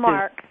Edith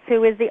Marks,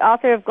 who is the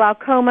author of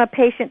Glaucoma,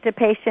 Patient to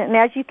Patient, and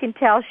as you can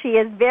tell, she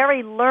is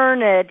very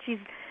learned. She's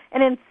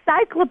an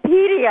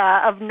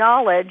encyclopedia of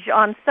knowledge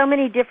on so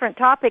many different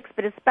topics,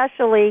 but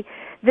especially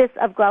this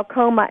of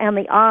glaucoma and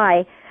the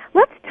eye.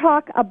 Let's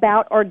talk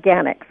about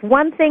organics.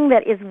 One thing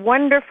that is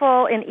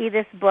wonderful in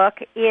Edith's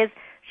book is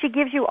she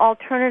gives you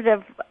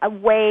alternative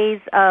ways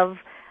of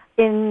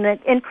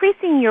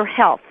increasing your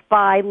health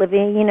by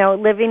living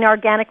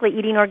organically,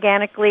 eating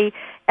organically,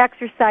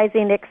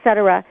 exercising,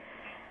 etc.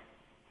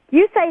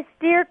 You say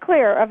steer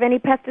clear of any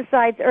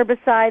pesticides,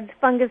 herbicides,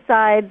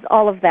 fungicides,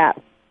 all of that.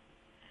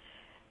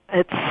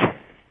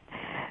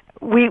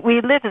 We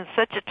live in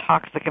such a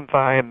toxic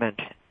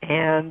environment,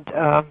 and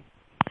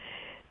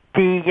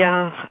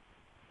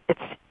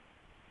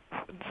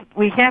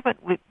we haven't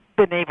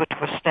been able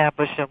to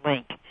establish a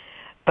link,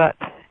 but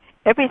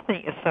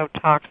everything is so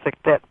toxic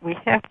that we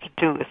have to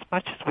do as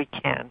much as we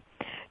can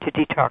to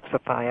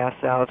detoxify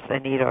ourselves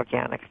and eat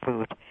organic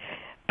food,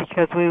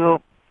 because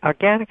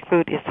organic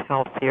food is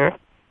healthier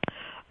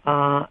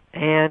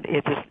and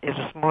it is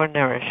more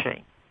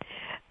nourishing.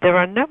 There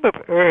are a number of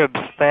herbs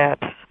that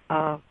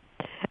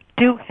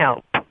do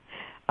help.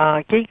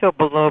 Ginkgo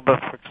biloba,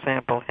 for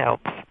example,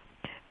 helps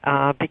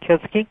because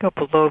ginkgo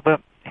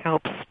biloba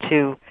helps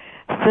to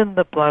thin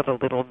the blood a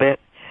little bit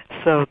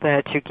so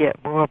that you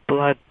get more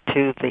blood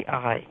to the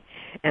eye.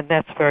 And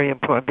that's very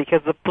important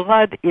because the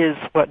blood is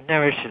what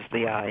nourishes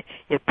the eye.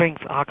 It brings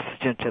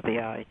oxygen to the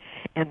eye,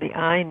 and the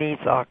eye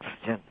needs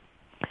oxygen.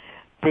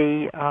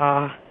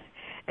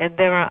 And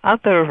there are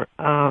other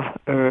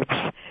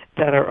herbs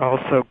that are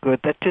also good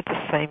that do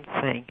the same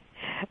thing.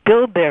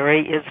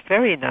 Bilberry is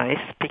very nice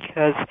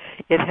because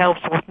it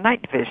helps with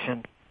night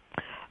vision.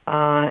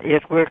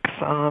 It works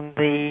on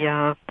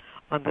the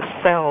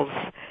cells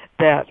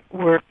that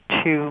work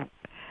to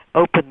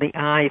open the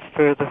eye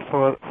further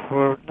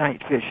for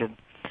night vision.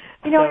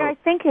 And I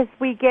think as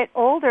we get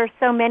older,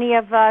 so many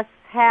of us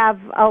have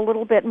a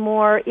little bit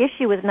more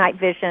issue with night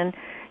vision.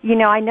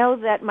 I know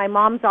that my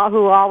mom,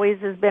 who always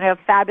has been a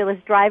fabulous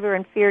driver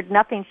and feared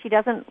nothing, she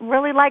doesn't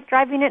really like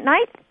driving at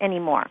night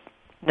anymore.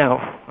 No.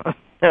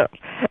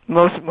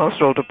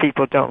 Most older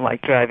people don't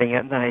like driving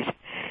at night.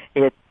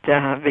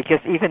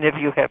 Because even if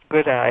you have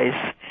good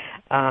eyes,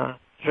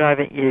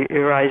 driving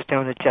your eyes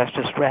don't adjust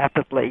as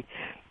rapidly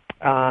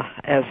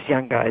as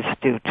young guys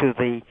do to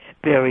the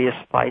various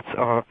lights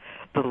or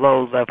the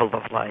low level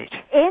of light.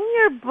 In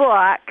your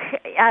book,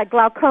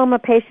 Glaucoma,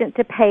 Patient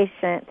to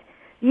Patient,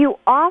 you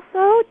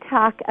also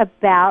talk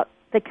about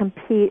the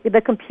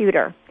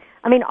computer.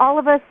 I mean, all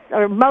of us,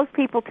 or most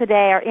people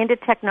today, are into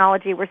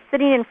technology. We're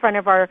sitting in front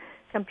of our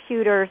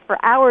computers for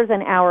hours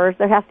and hours.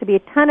 There has to be a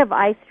ton of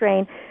eye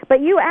strain.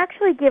 But you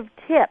actually give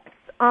tips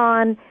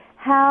on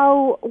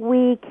how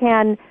we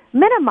can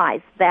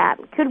minimize that.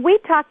 Could we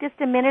talk just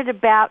a minute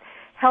about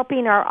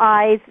helping our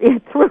eyes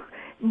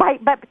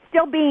but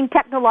still being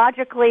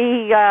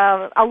technologically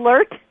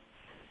alert?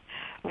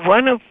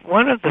 One of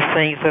the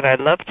things that I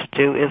love to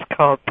do is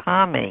called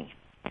palming.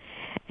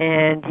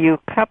 And you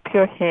cup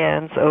your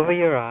hands over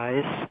your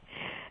eyes,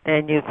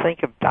 and you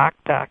think of dark,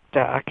 dark,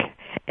 dark,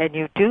 and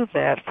you do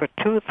that for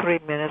 2 or 3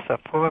 minutes or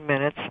 4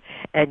 minutes,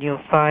 and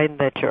you'll find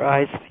that your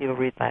eyes feel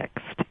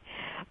relaxed.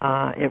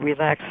 It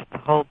relaxes the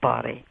whole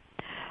body.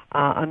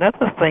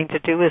 Another thing to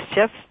do is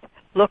just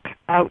look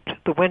out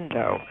the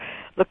window.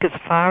 Look as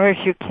far as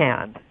you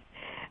can,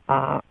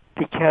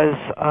 because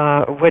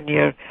when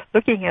you're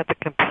looking at the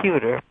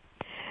computer,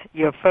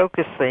 you're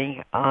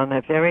focusing on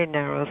a very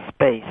narrow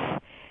space,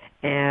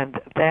 and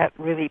that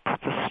really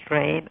puts a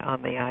strain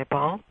on the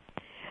eyeball.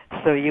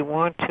 So you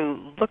want to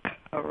look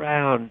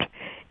around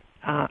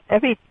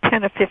every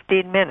 10 or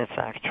 15 minutes,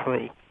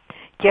 actually.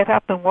 Get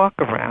up and walk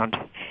around.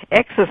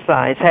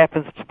 Exercise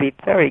happens to be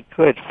very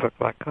good for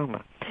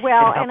glaucoma.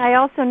 Well, and I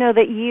also know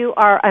that you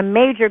are a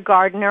major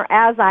gardener,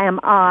 as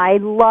I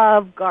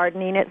love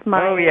gardening. It's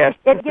my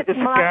it gets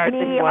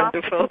me off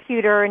the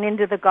computer and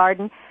into the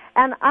garden.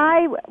 And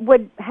I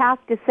would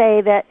have to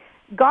say that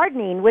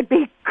gardening would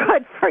be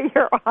good for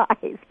your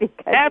eyes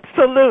because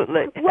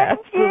absolutely.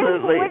 Wouldn't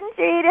you,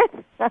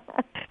 Edith?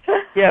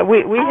 Yeah,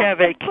 we have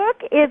the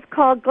book is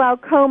called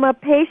Glaucoma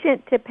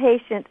Patient to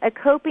Patient, a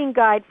coping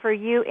guide for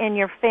you and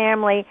your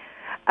family.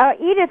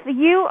 Edith,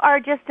 you are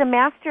just a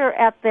master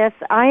at this.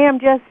 I'm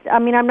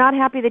not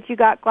happy that you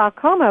got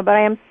glaucoma, but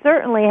I am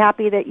certainly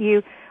happy that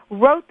you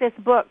wrote this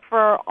book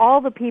for all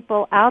the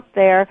people out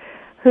there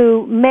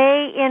who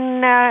may,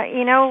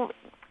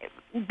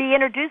 be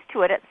introduced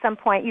to it at some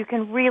point. You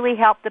can really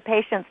help the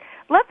patients.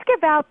 Let's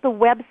give out the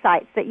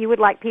websites that you would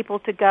like people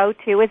to go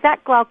to. Is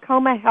that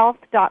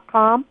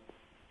glaucomahealth.com?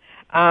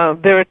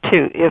 There are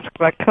two. It's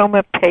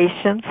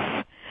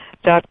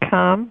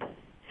glaucomapatients.com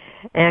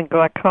and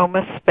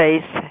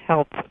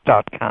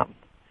glaucomaspacehealth.com.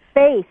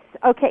 Space.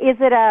 Okay. Is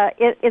it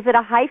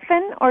a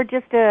hyphen or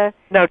just a?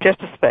 No,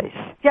 just a space.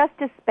 Just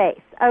a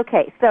space.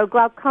 Okay. So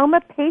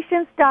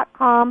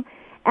glaucomapatients.com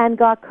and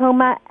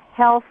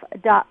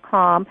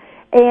glaucomahealth.com.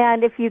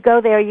 And if you go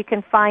there, you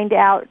can find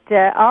out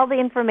all the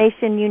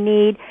information you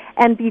need,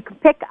 and you can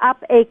pick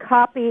up a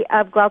copy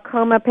of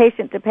Glaucoma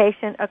Patient to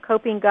Patient, a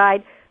coping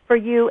guide for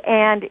you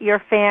and your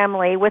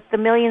family. With the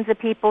millions of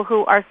people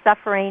who are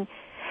suffering,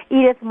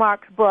 Edith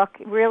Marks' book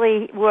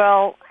really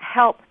will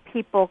help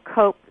people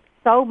cope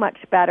so much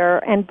better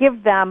and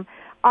give them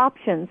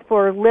options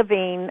for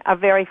living a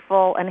very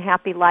full and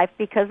happy life,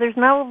 because there's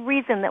no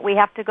reason that we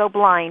have to go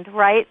blind,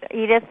 right,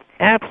 Edith?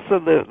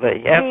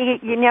 Absolutely.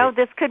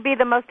 This could be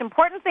the most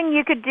important thing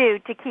you could do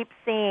to keep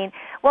seeing.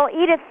 Well,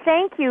 Edith,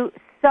 thank you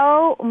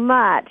so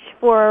much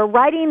for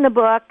writing the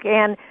book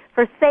and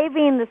for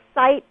saving the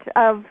sight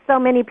of so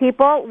many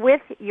people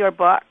with your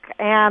book.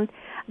 And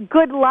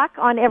good luck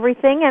on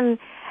everything, and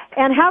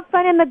have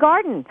fun in the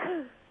garden.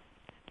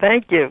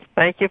 Thank you.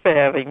 Thank you for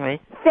having me.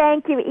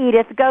 Thank you,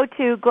 Edith. Go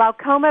to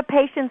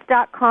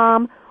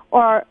glaucomapatients.com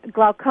or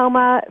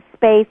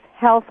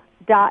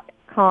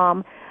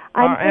glaucomaspacehealth.com.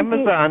 Or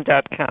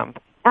Amazon.com.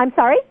 I'm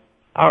sorry?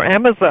 Or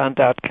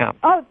Amazon.com.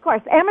 Oh, of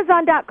course.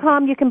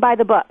 Amazon.com, you can buy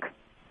the book.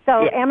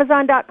 So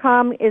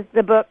Amazon.com is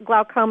the book,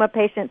 Glaucoma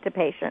Patient to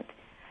Patient.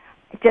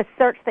 Just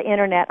search the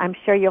Internet. I'm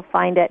sure you'll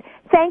find it.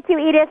 Thank you,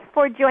 Edith,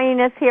 for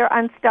joining us here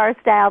on Star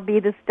Style. Be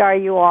the star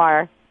you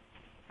are.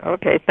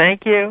 Okay,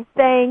 thank you.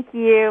 Thank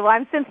you.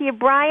 I'm Cynthia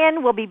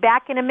Brian. We'll be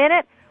back in a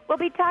minute. We'll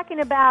be talking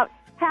about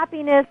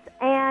happiness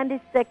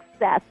and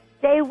success.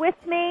 Stay with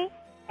me,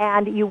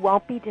 and you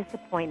won't be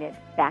disappointed.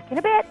 Back in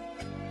a bit.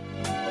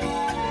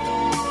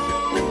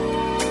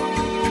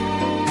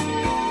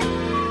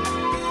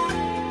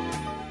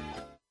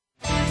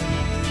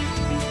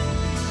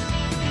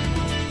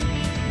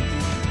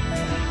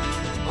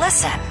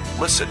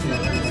 Listen.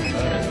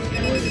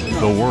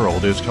 The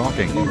world is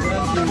talking.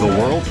 The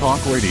World Talk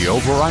Radio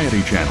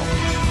Variety Channel.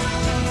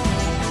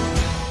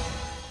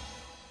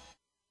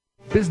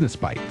 Business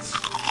Bites.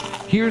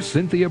 Here's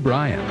Cynthia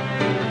Brian.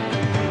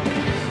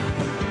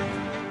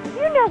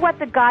 You know what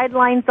the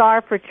guidelines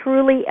are for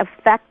truly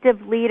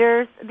effective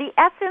leaders? The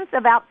essence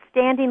of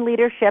outstanding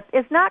leadership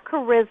is not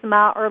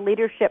charisma or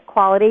leadership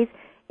qualities.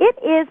 It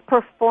is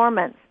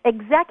performance.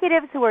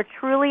 Executives who are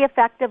truly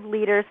effective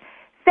leaders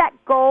set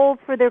goals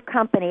for their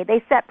company. They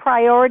set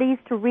priorities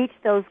to reach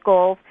those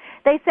goals.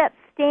 They set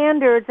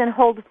standards and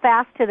hold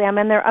fast to them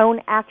in their own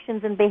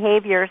actions and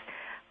behaviors.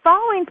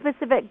 Following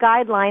specific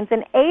guidelines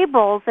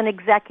enables an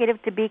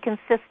executive to be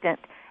consistent,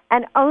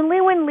 and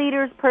only when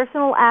leaders'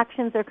 personal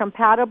actions are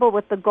compatible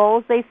with the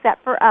goals they set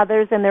for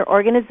others and their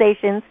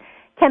organizations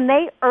can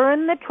they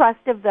earn the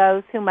trust of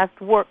those who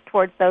must work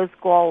towards those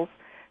goals.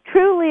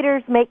 True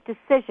leaders make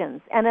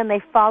decisions, and then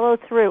they follow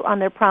through on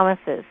their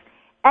promises.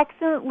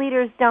 Excellent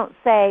leaders don't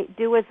say,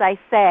 do as I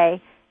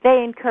say.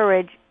 They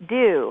encourage,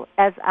 do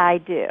as I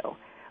do.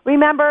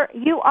 Remember,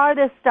 you are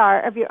the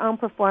star of your own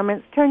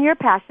performance. Turn your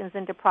passions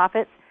into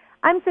profits.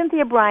 I'm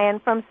Cynthia Brian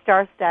from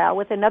Star Style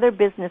with another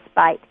Business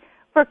Bite.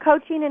 For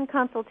coaching and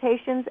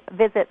consultations,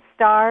 visit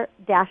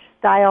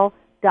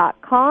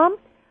star-style.com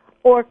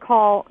or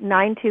call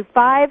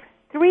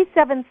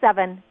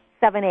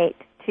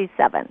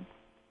 925-377-7827.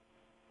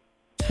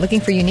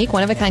 Looking for unique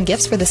one-of-a-kind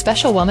gifts for the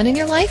special woman in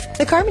your life?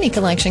 The Carmony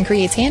Collection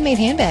creates handmade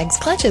handbags,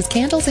 clutches,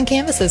 candles, and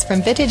canvases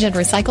from vintage and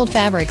recycled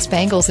fabrics,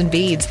 bangles, and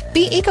beads.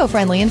 Be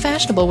eco-friendly and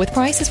fashionable with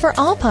prices for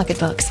all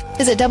pocketbooks.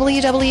 Visit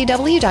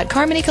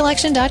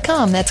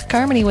www.carmonycollection.com. That's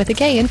Carmony with a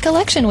K and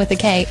Collection with a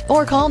K.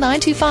 Or call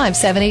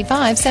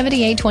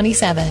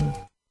 925-785-7827.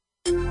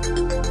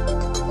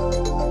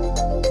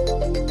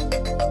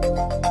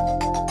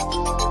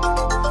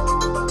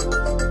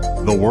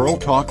 The World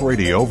Talk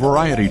Radio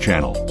Variety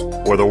Channel,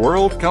 where the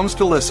world comes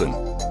to listen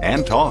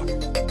and talk.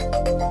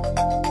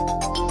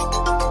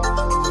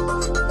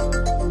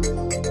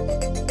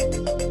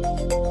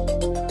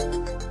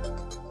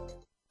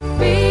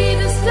 Be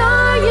the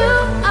star you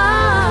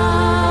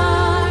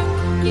are.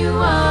 You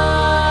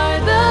are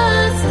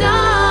the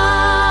star.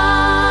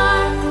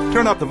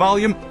 Turn up the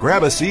volume,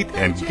 grab a seat,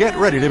 and get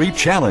ready to be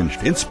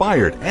challenged,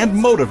 inspired, and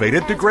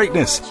motivated to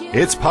greatness.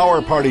 It's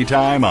Power Party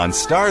time on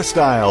Star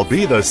Style,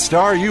 Be the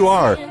Star You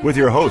Are, with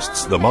your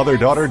hosts, the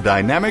mother-daughter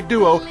dynamic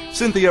duo,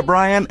 Cynthia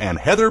Brian and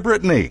Heather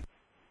Brittany.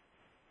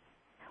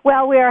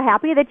 Well, we are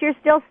happy that you're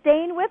still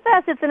staying with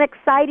us. It's an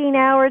exciting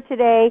hour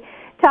today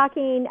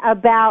talking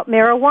about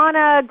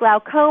marijuana,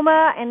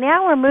 glaucoma, and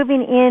now we're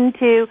moving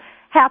into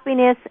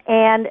happiness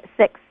and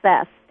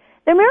success.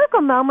 The miracle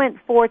moment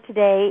for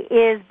today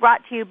is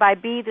brought to you by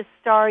Be the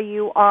Star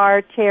You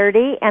Are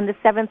charity and the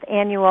 7th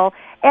annual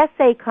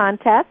essay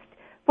contest.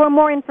 For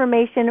more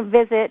information,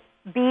 visit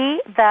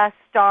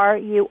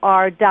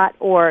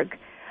BeTheStarYouAre.org.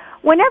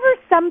 Whenever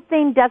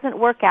something doesn't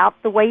work out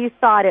the way you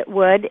thought it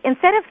would,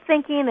 instead of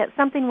thinking that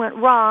something went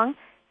wrong,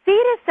 see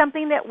it as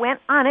something that went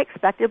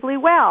unexpectedly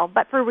well,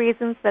 but for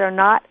reasons that are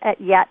not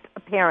yet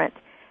apparent.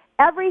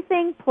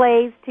 Everything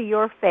plays to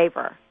your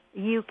favor.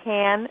 You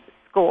can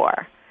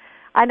score.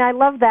 And I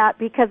love that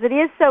because it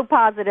is so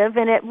positive,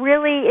 and it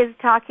really is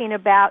talking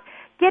about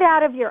get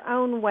out of your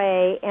own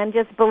way and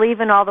just believe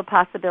in all the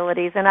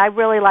possibilities. And I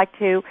really like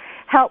to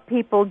help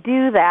people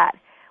do that.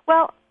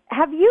 Well,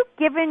 have you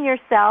given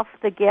yourself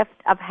the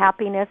gift of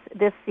happiness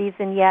this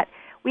season yet?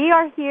 We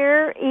are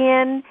here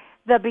in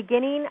the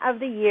beginning of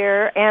the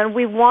year, and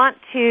we want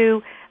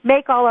to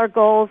make all our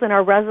goals and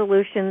our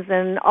resolutions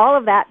and all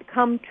of that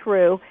come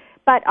true.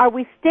 But are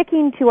we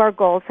sticking to our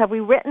goals? Have we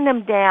written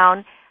them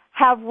down?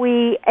 Have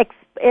we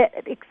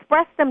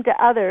express them to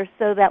others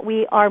so that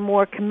we are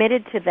more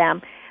committed to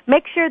them?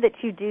 Make sure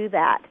that you do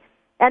that.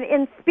 And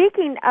in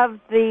speaking of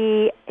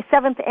the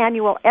 7th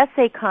annual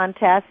essay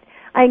contest,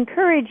 I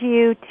encourage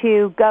you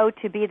to go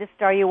to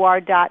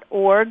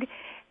BeTheStarYouAre.org.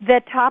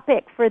 The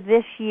topic for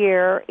this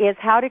year is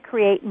how to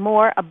create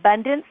more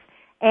abundance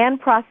and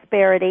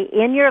prosperity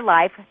in your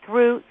life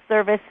through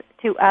service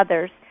to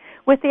others.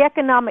 With the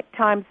economic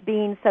times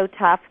being so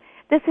tough,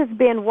 this has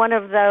been one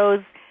of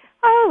those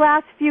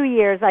last few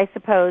years, I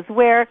suppose,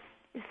 where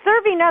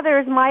serving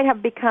others might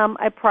have become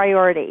a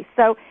priority.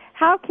 So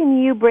how can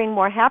you bring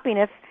more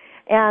happiness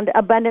and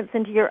abundance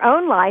into your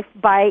own life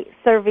by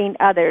serving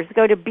others?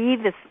 Go to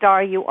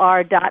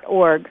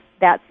BeTheStarYouAre.org.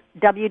 That's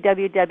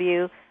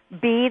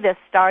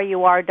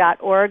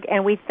www.BeTheStarYouAre.org.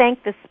 And we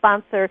thank the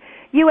sponsor,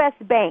 U.S.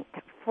 Bank,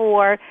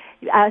 for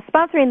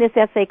sponsoring this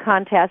essay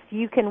contest.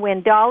 You can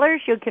win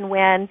dollars. You can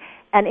win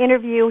an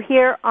interview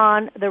here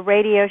on the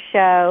radio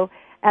show,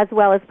 as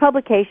well as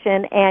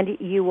publication, and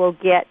you will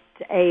get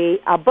a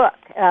book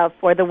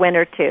for the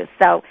winner, too.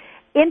 So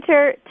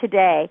enter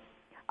today.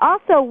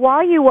 Also,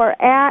 while you are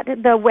at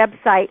the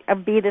website of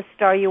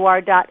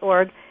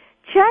BeTheStarYouAre.org,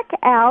 check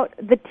out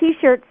the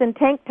T-shirts and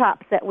tank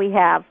tops that we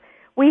have.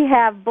 We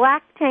have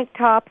black tank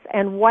tops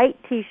and white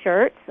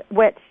T-shirts,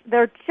 which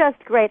they're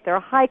just great. They're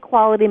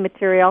high-quality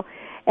material.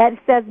 It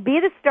says, Be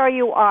the Star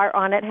You Are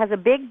on it, has a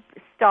big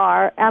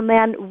star, and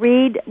then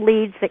Read,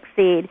 Lead,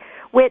 Succeed,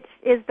 which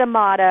is the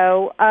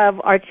motto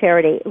of our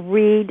charity,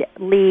 Read,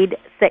 Lead,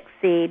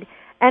 Succeed.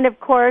 And, of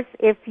course,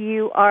 if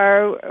you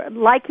are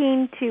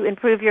liking to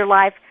improve your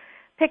life,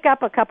 pick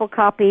up a couple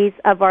copies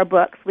of our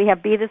books. We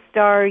have Be the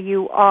Star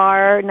You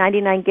Are,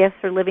 99 Gifts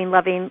for Living,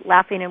 Loving,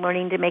 Laughing, and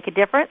Learning to Make a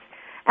Difference,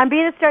 and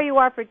Be the Star You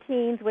Are for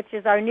Teens, which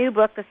is our new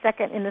book, the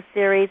second in the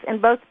series, and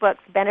both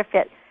books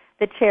benefit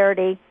the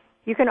charity.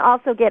 You can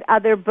also get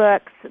other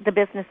books, The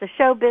Business of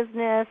Show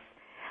Business,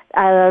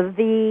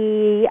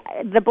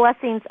 the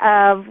Blessings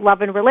of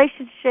Love and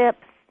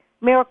Relationships,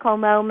 Miracle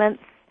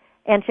Moments,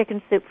 and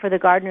Chicken Soup for the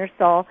Gardener's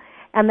Soul.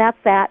 And that's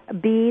at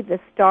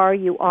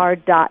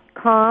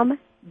BeTheStarYouAre.com,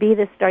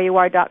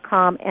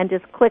 BeTheStarYouAre.com, and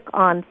just click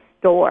on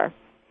Store.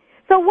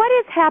 So what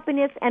is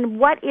happiness, and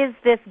what is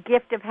this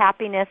gift of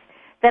happiness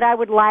that I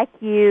would like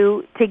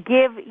you to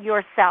give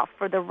yourself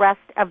for the rest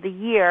of the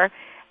year?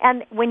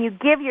 And when you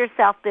give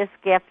yourself this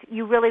gift,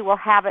 you really will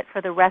have it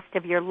for the rest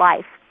of your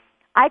life.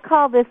 I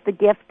call this the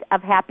gift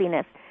of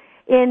happiness.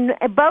 In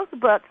both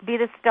books, Be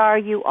the Star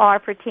You Are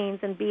for Teens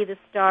and Be the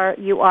Star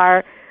You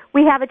Are,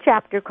 we have a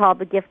chapter called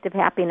The Gift of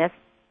Happiness.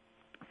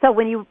 So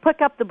when you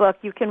pick up the book,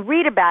 you can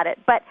read about it.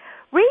 But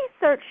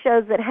research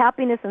shows that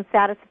happiness and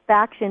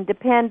satisfaction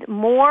depend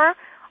more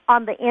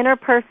on the inner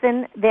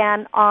person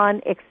than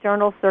on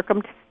external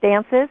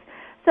circumstances.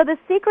 So the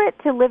secret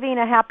to living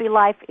a happy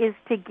life is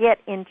to get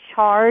in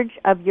charge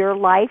of your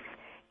life,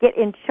 get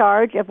in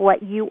charge of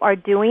what you are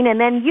doing, and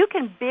then you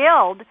can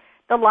build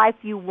the life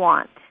you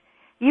want.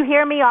 You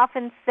hear me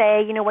often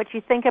say, what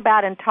you think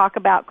about and talk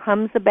about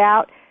comes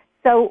about.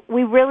 So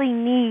we really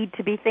need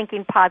to be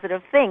thinking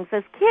positive things.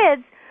 As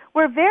kids,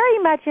 we're very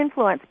much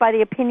influenced by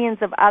the opinions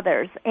of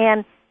others,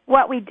 and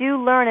what we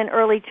do learn in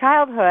early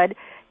childhood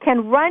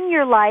can run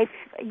your life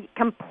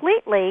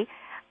completely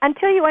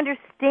until you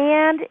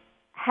understand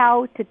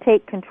how to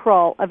take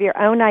control of your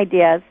own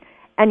ideas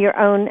and your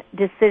own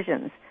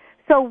decisions.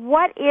 So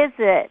what is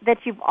it that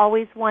you've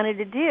always wanted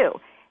to do?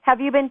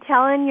 Have you been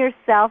telling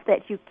yourself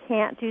that you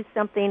can't do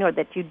something or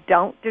that you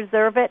don't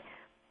deserve it?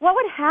 What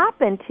would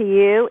happen to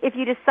you if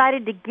you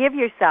decided to give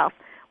yourself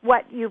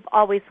what you've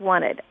always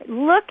wanted?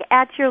 Look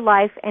at your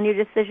life and your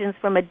decisions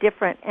from a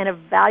different and a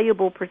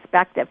valuable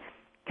perspective,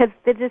 because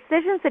the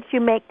decisions that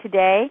you make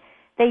today,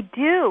 they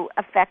do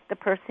affect the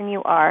person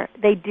you are.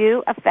 They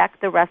do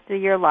affect the rest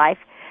of your life.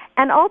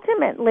 And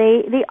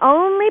ultimately, the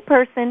only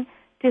person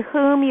to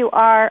whom you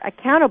are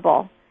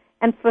accountable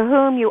and for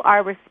whom you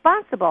are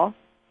responsible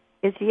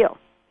is you.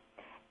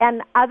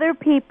 And other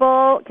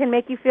people can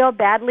make you feel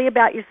badly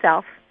about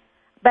yourself,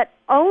 but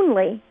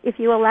only if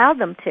you allow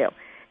them to.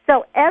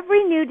 So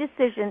every new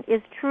decision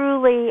is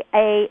truly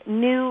a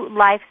new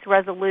life's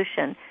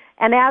resolution.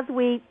 And as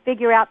we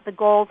figure out the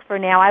goals for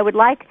now, I would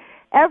like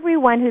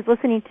everyone who's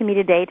listening to me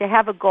today to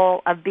have a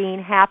goal of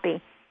being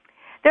happy.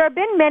 There have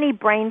been many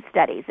brain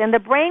studies, and the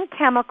brain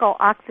chemical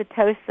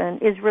oxytocin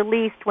is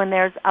released when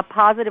there's a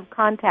positive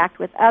contact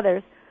with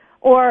others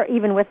or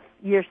even with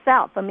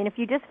yourself. I mean, if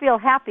you just feel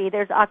happy,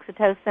 there's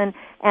oxytocin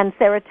and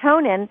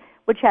serotonin,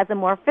 which has a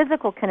more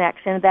physical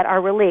connection, that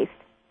are released.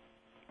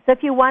 So if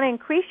you want to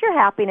increase your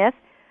happiness,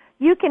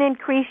 you can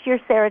increase your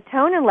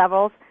serotonin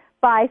levels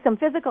by some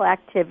physical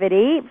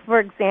activity. For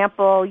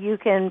example, you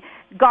can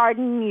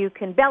garden, you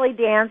can belly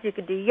dance, you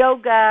can do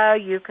yoga,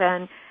 you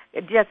can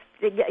just,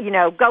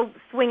 go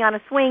swing on a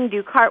swing,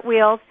 do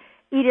cartwheels.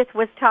 Edith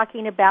was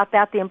talking about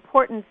that, the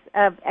importance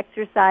of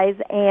exercise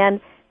and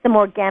some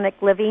organic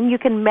living. You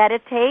can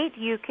meditate.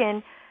 You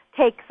can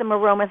take some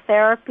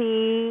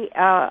aromatherapy.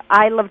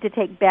 I love to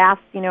take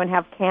baths, and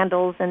have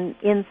candles and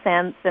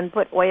incense and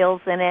put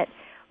oils in it.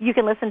 You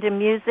can listen to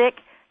music.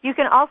 You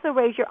can also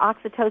raise your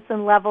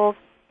oxytocin levels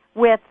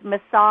with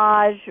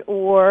massage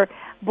or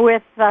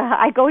with,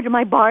 I go to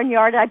my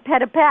barnyard, I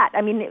pet a pet.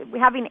 I mean,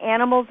 having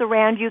animals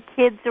around you,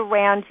 kids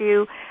around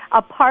you,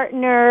 a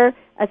partner,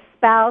 a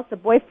spouse, a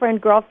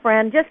boyfriend,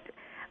 girlfriend, just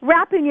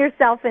wrapping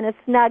yourself in a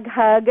snug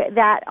hug,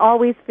 that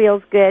always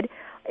feels good.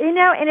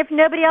 And if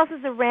nobody else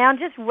is around,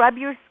 just rub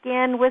your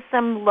skin with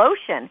some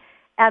lotion,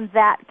 and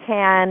that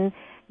can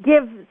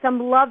give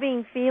some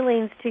loving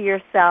feelings to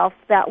yourself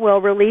that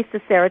will release the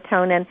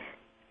serotonin.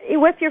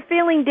 If you're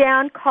feeling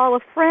down, call a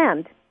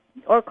friend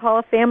or call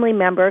a family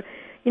member.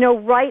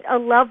 Write a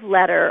love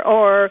letter,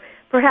 or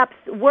perhaps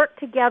work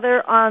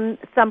together on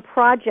some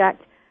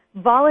project.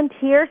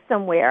 Volunteer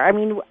somewhere. I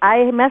mean,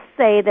 I must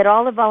say that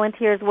all the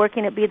volunteers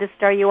working at Be the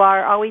Star You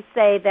Are always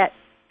say that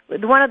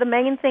one of the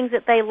main things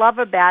that they love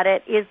about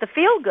it is the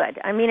feel good.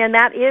 I mean, and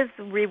that is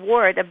the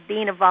reward of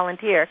being a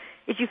volunteer,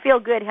 is you feel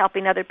good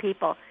helping other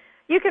people.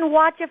 You can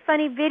watch a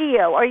funny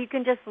video, or you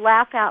can just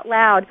laugh out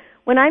loud.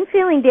 When I'm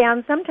feeling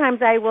down,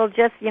 sometimes I will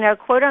just,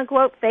 quote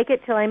unquote, fake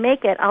it till I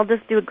make it. I'll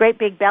just do a great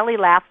big belly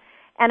laugh,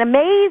 and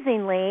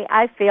amazingly,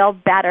 I feel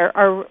better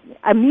or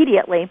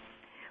immediately.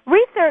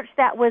 Research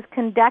that was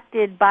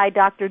conducted by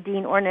Dr.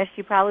 Dean Ornish,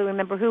 you probably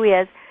remember who he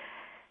is,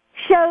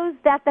 shows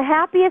that the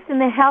happiest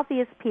and the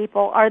healthiest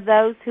people are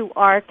those who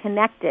are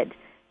connected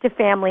to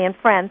family and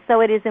friends. So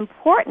it is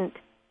important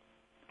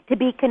to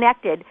be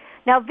connected.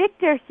 Now,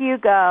 Victor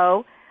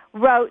Hugo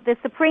wrote, "The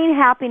supreme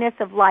happiness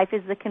of life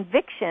is the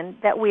conviction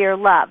that we are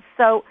loved."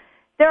 So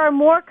there are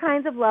more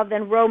kinds of love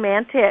than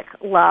romantic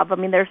love. I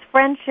mean, there's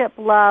friendship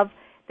love.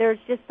 There's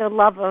just the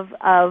love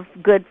of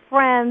good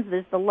friends.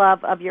 There's the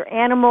love of your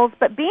animals.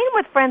 But being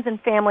with friends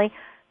and family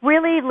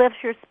really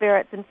lifts your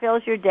spirits and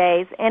fills your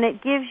days, and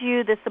it gives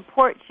you the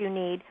support you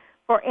need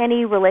for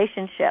any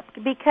relationship,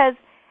 because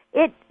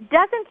it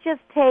doesn't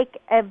just take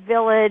a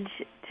village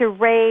to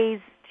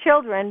raise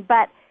children,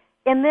 but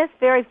in this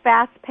very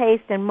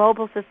fast-paced and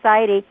mobile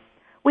society,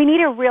 we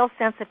need a real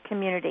sense of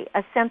community,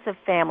 a sense of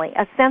family,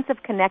 a sense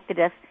of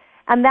connectedness,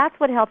 and that's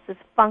what helps us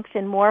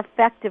function more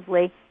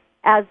effectively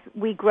as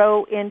we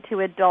grow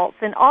into adults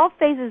in all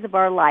phases of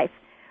our life.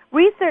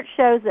 Research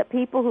shows that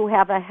people who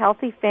have a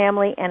healthy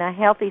family and a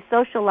healthy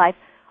social life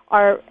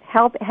are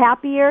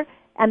happier,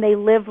 and they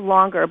live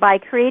longer. By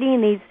creating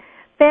these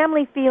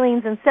family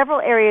feelings in several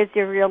areas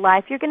of your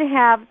life, you're going to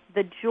have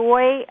the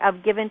joy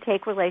of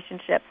give-and-take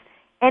relationships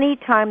any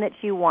time that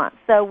you want.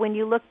 So when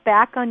you look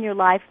back on your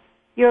life,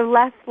 you're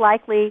less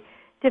likely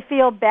to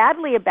feel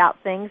badly about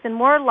things and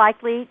more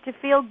likely to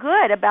feel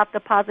good about the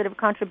positive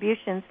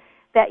contributions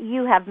that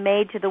you have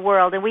made to the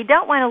world. And we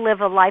don't want to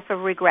live a life of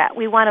regret.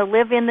 We want to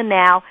live in the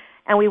now,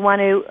 and we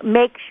want to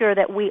make sure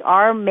that we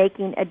are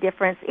making a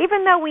difference,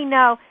 even though we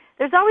know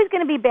There's always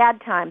going to be bad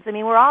times. I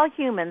mean, we're all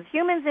humans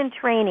in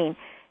training.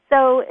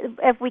 So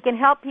if we can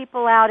help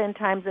people out in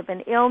times of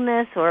an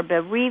illness or a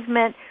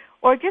bereavement,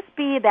 or just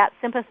be that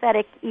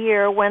sympathetic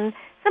ear when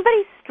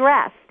somebody's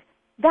stressed,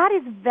 that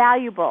is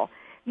valuable.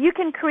 You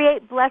can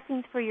create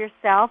blessings for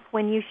yourself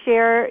when you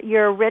share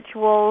your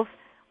rituals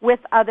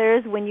with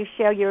others, when you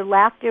share your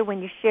laughter,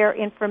 when you share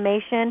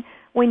information,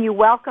 when you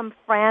welcome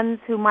friends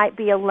who might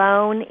be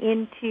alone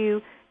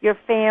into your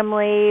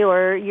family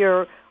or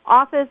your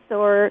office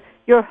or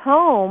your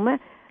home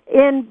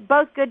in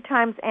both good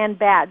times and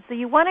bad. So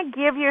you want to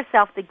give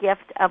yourself the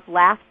gift of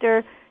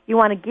laughter, you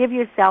want to give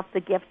yourself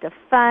the gift of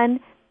fun,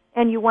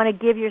 and you want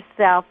to give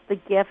yourself the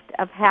gift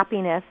of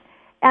happiness.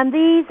 And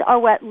these are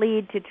what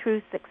lead to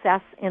true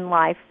success in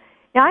life.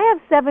 Now, I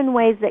have 7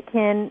 ways that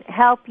can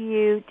help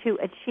you to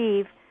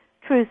achieve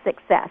true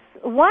success.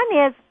 One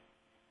is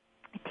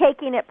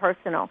taking it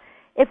personal.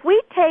 If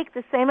we take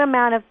the same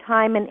amount of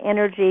time and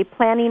energy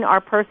planning our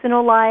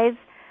personal lives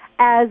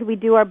as we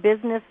do our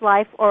business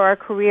life or our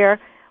career,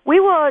 we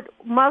will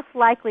most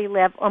likely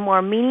live a more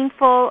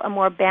meaningful, a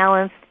more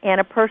balanced, and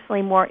a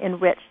personally more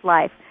enriched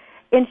life.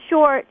 In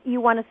short,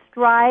 you want to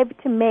strive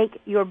to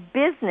make your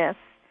business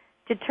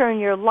to turn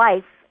your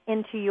life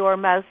into your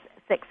most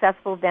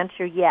successful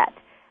venture yet.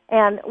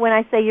 And when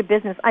I say your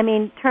business, I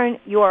mean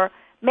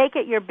make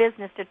it your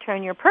business to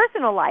turn your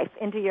personal life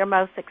into your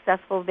most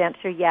successful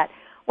venture yet.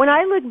 When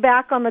I look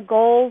back on the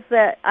goals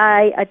that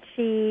I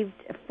achieved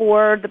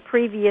for the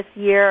previous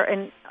year,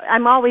 and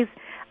I'm always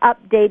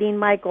updating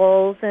my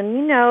goals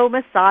and,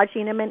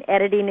 massaging them and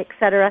editing,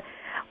 etc.,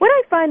 what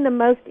I find the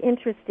most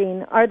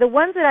interesting are the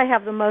ones that I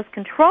have the most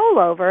control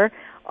over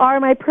are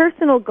my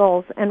personal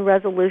goals and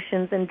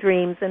resolutions and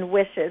dreams and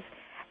wishes.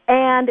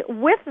 And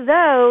with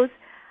those,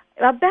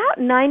 about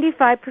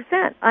 95%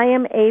 I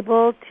am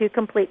able to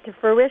complete to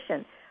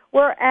fruition.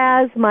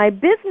 Whereas my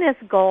business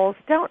goals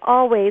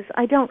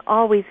I don't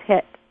always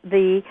hit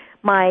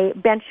my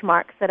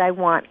benchmarks that I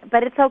want.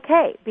 But it's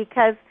okay,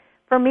 because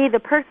for me the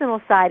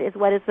personal side is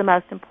what is the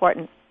most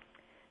important.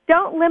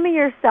 Don't limit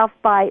yourself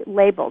by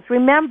labels.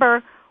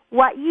 Remember,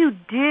 what you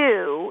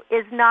do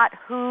is not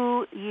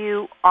who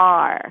you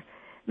are.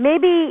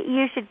 Maybe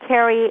you should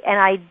carry an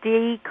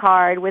ID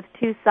card with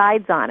 2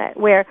 sides on it,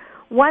 where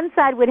one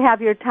side would have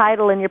your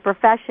title and your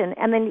profession,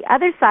 and then the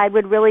other side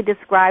would really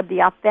describe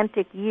the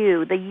authentic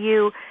you, the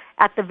you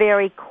at the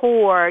very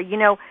core.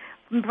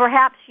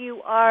 Perhaps you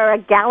are a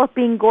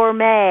galloping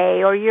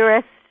gourmet, or you're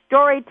a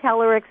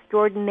storyteller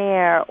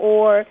extraordinaire,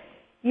 or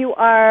you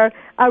are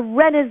a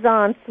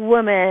Renaissance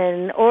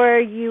woman, or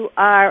you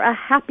are a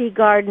happy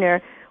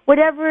gardener.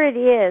 Whatever it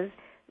is,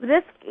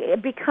 this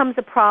becomes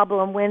a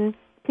problem when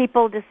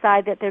people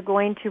decide that they're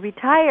going to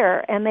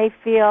retire and they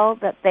feel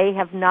that they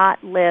have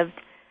not lived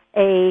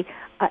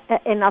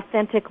an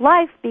authentic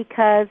life,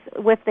 because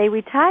if they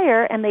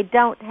retire and they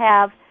don't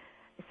have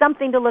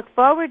something to look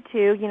forward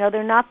to,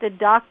 they're not the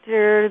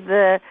doctor,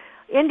 the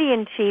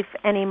Indian chief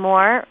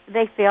anymore,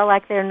 they feel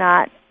like they're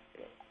not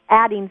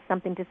adding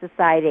something to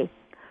society.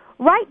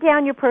 Write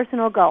down your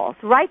personal goals.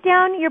 Write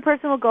down your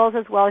personal goals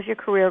as well as your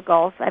career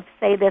goals. I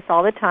say this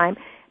all the time.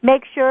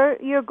 Make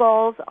sure your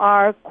goals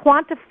are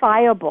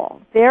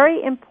quantifiable.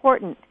 Very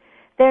important.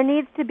 There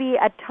needs to be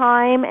a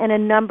time and a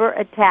number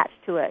attached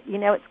to it.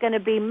 It's going to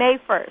be May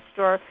 1st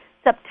or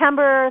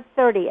September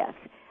 30th,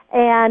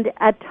 and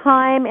a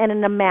time and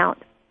an amount.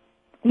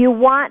 You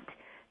want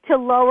to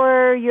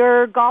lower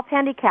your golf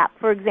handicap,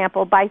 for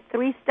example, by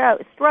 3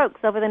 strokes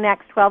over the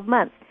next 12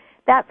 months.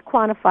 That's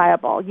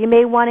quantifiable. You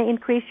may want to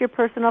increase your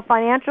personal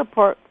financial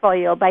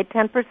portfolio by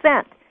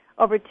 10%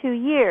 over 2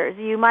 years.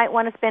 You might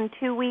want to spend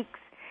 2 weeks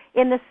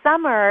in the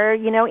summer,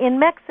 in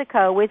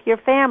Mexico with your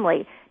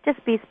family.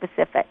 Just be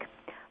specific.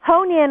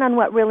 Hone in on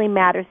what really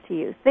matters to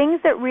you.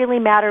 Things that really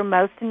matter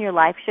most in your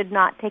life should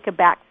not take a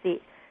back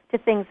seat to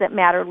things that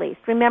matter least.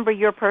 Remember,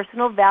 your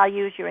personal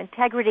values, your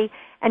integrity,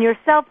 and your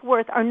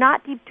self-worth are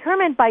not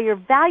determined by your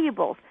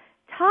valuables.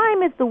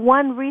 Time is the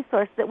one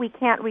resource that we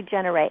can't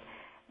regenerate.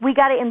 We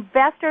got to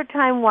invest our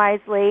time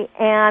wisely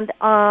and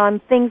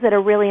on things that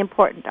are really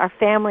important, our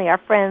family, our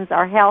friends,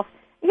 our health.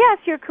 Yes,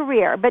 your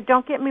career, but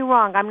don't get me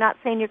wrong. I'm not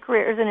saying your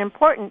career isn't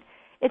important.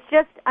 It's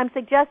just I'm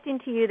suggesting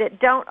to you that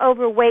don't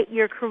overweight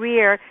your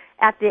career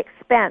at the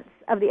expense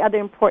of the other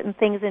important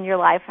things in your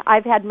life.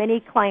 I've had many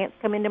clients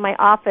come into my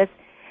office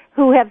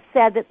who have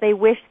said that they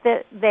wish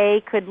that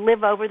they could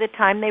live over the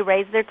time they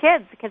raised their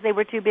kids because they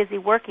were too busy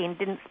working,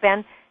 didn't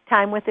spend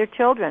time with their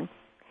children.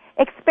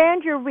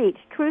 Expand your reach.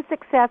 True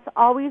success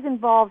always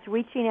involves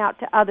reaching out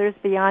to others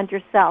beyond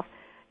yourself.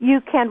 You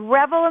can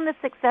revel in the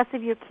success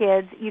of your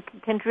kids. You can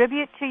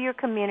contribute to your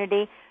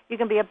community. You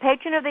can be a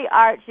patron of the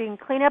arts. You can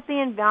clean up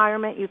the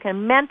environment. You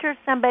can mentor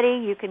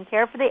somebody. You can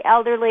care for the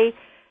elderly.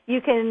 You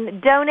can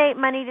donate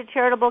money to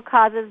charitable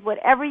causes.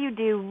 Whatever you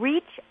do,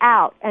 reach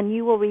out, and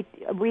you will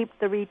reap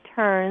the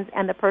returns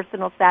and the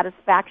personal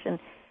satisfaction.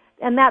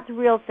 And that's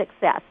real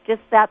success.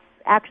 That's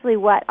actually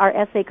what our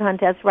essay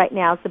contest right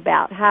now is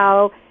about.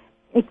 How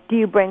do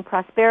you bring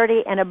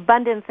prosperity and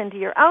abundance into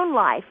your own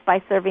life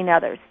by serving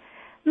others?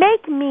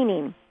 Make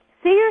meaning.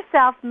 See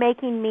yourself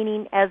making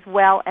meaning as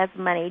well as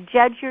money.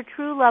 Judge your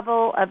true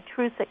level of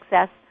true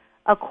success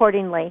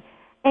accordingly.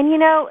 And,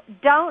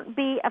 don't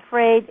be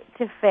afraid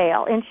to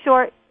fail. In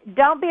short,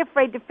 don't be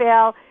afraid to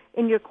fail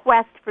in your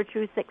quest for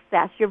true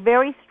success. Your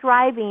very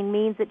striving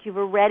means that you've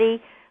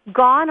already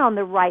gone on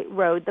the right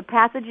road. The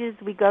passages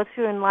we go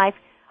through in life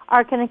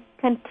are going to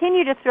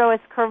continue to throw us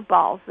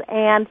curveballs,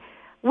 and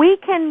we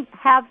can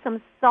have some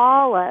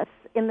solace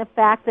in the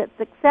fact that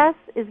success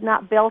is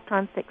not built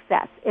on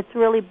success. It's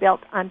really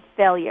built on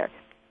failure.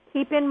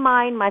 Keep in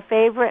mind my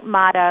favorite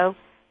motto,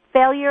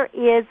 failure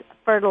is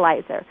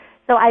fertilizer.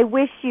 So I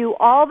wish you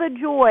all the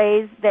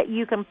joys that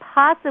you can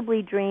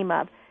possibly dream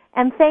of.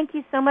 And thank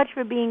you so much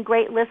for being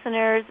great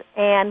listeners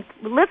and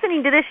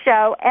listening to this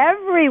show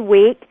every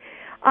week.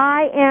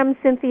 I am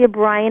Cynthia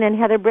Brian, and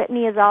Heather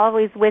Brittany is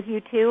always with you,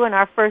 too, in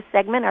our first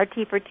segment, our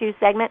T for Two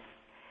segment.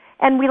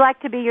 And we like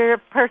to be your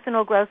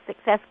personal growth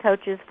success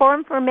coaches. For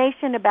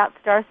information about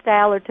Star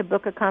Style or to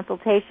book a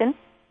consultation,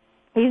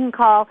 you can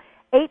call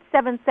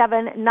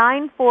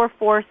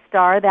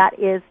 877-944-STAR. That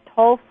is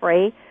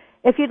toll-free.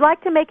 If you'd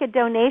like to make a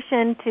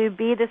donation to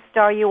Be the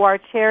Star You Are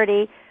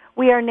charity,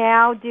 we are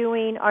now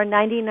doing our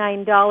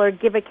 $99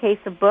 Give a Case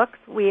of Books.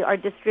 We are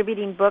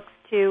distributing books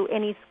to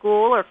any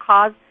school or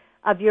cause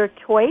of your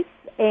choice,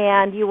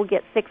 and you will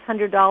get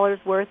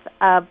 $600 worth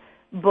of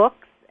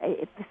books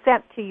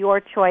sent to your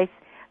choice.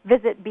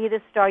 Visit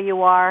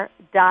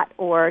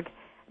BeTheStarYouAre.org.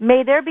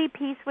 May there be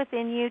peace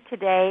within you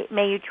today.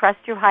 May you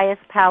trust your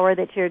highest power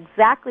that you're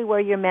exactly where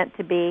you're meant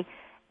to be.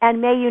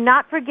 And may you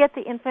not forget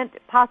the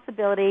infinite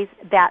possibilities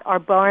that are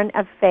born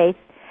of faith.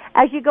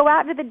 As you go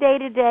out into the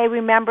day-to-day,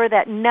 remember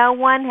that no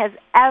one has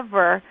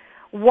ever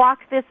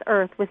walked this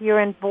earth with your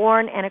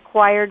inborn and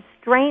acquired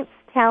strengths,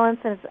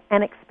 talents,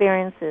 and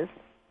experiences.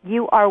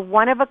 You are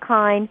one of a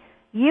kind.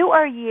 You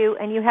are you,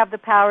 and you have the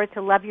power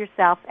to love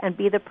yourself and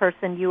be the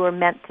person you are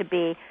meant to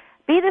be.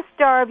 Be the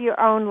star of your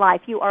own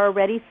life. You are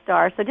already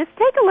star. So just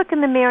take a look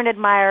in the mirror and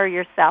admire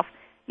yourself.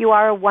 You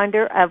are a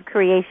wonder of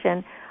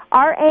creation.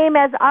 Our aim,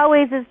 as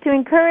always, is to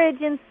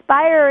encourage,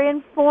 inspire,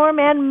 inform,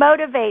 and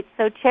motivate.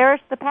 So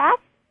cherish the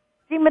past,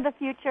 dream of the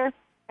future,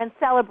 and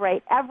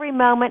celebrate every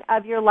moment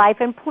of your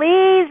life. And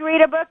please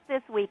read a book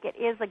this week. It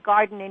is a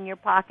garden in your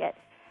pocket.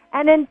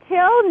 And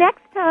until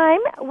next time,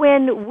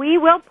 when we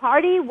will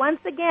party once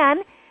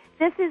again,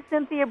 this is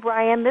Cynthia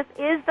Brian. This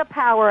is the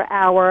Power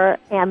Hour,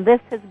 and this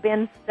has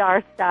been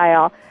Star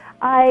Style.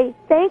 I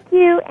thank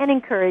you and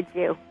encourage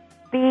you.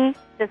 Be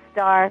the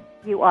star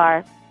you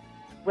are.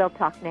 We'll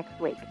talk next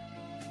week.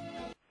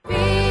 Be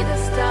the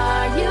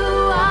star you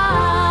are.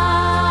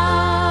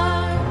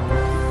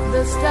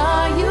 The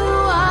star you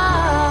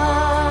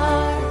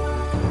are.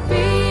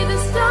 Be the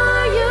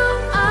star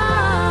you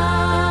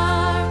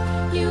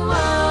are. You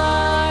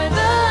are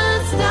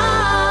the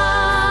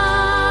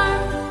star.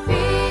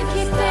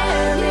 Keep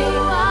caring.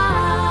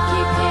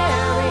 Keep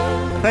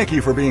caring. Thank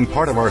you for being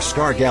part of our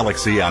Star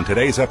Galaxy on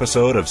today's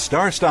episode of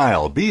Star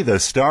Style, Be the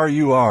Star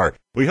You Are.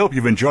 We hope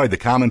you've enjoyed the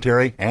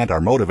commentary and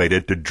are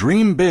motivated to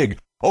dream big,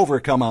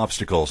 overcome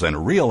obstacles,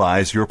 and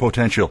realize your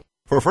potential.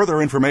 For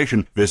further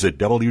information, visit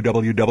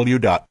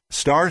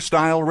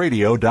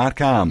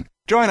www.starstyleradio.com.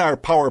 Join our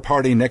Power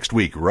Party next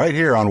week right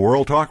here on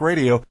World Talk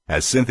Radio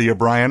as Cynthia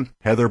Brian,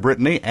 Heather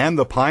Brittany, and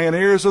the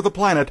pioneers of the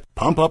planet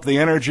pump up the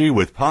energy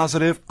with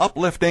positive,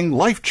 uplifting,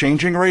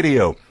 life-changing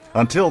radio.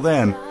 Until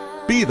then,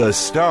 be the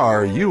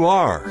star you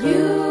are.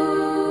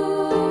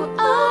 You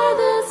are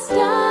the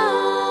star.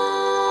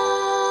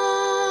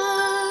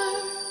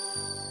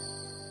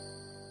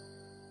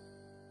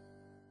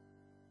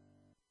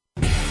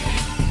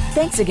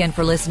 Thanks again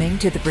for listening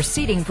to the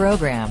preceding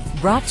program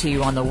brought to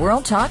you on the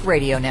World Talk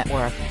Radio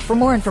Network. For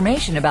more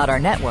information about our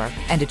network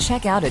and to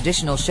check out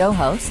additional show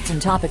hosts and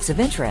topics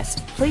of interest,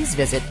 please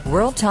visit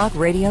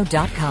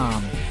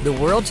worldtalkradio.com. The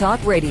World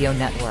Talk Radio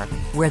Network,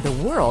 where the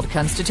world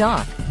comes to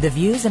talk. The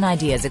views and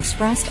ideas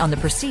expressed on the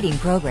preceding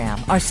program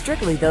are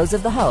strictly those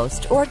of the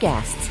host or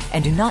guests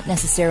and do not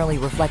necessarily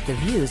reflect the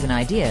views and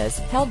ideas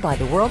held by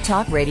the World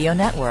Talk Radio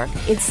Network,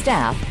 its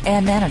staff,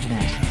 and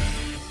management.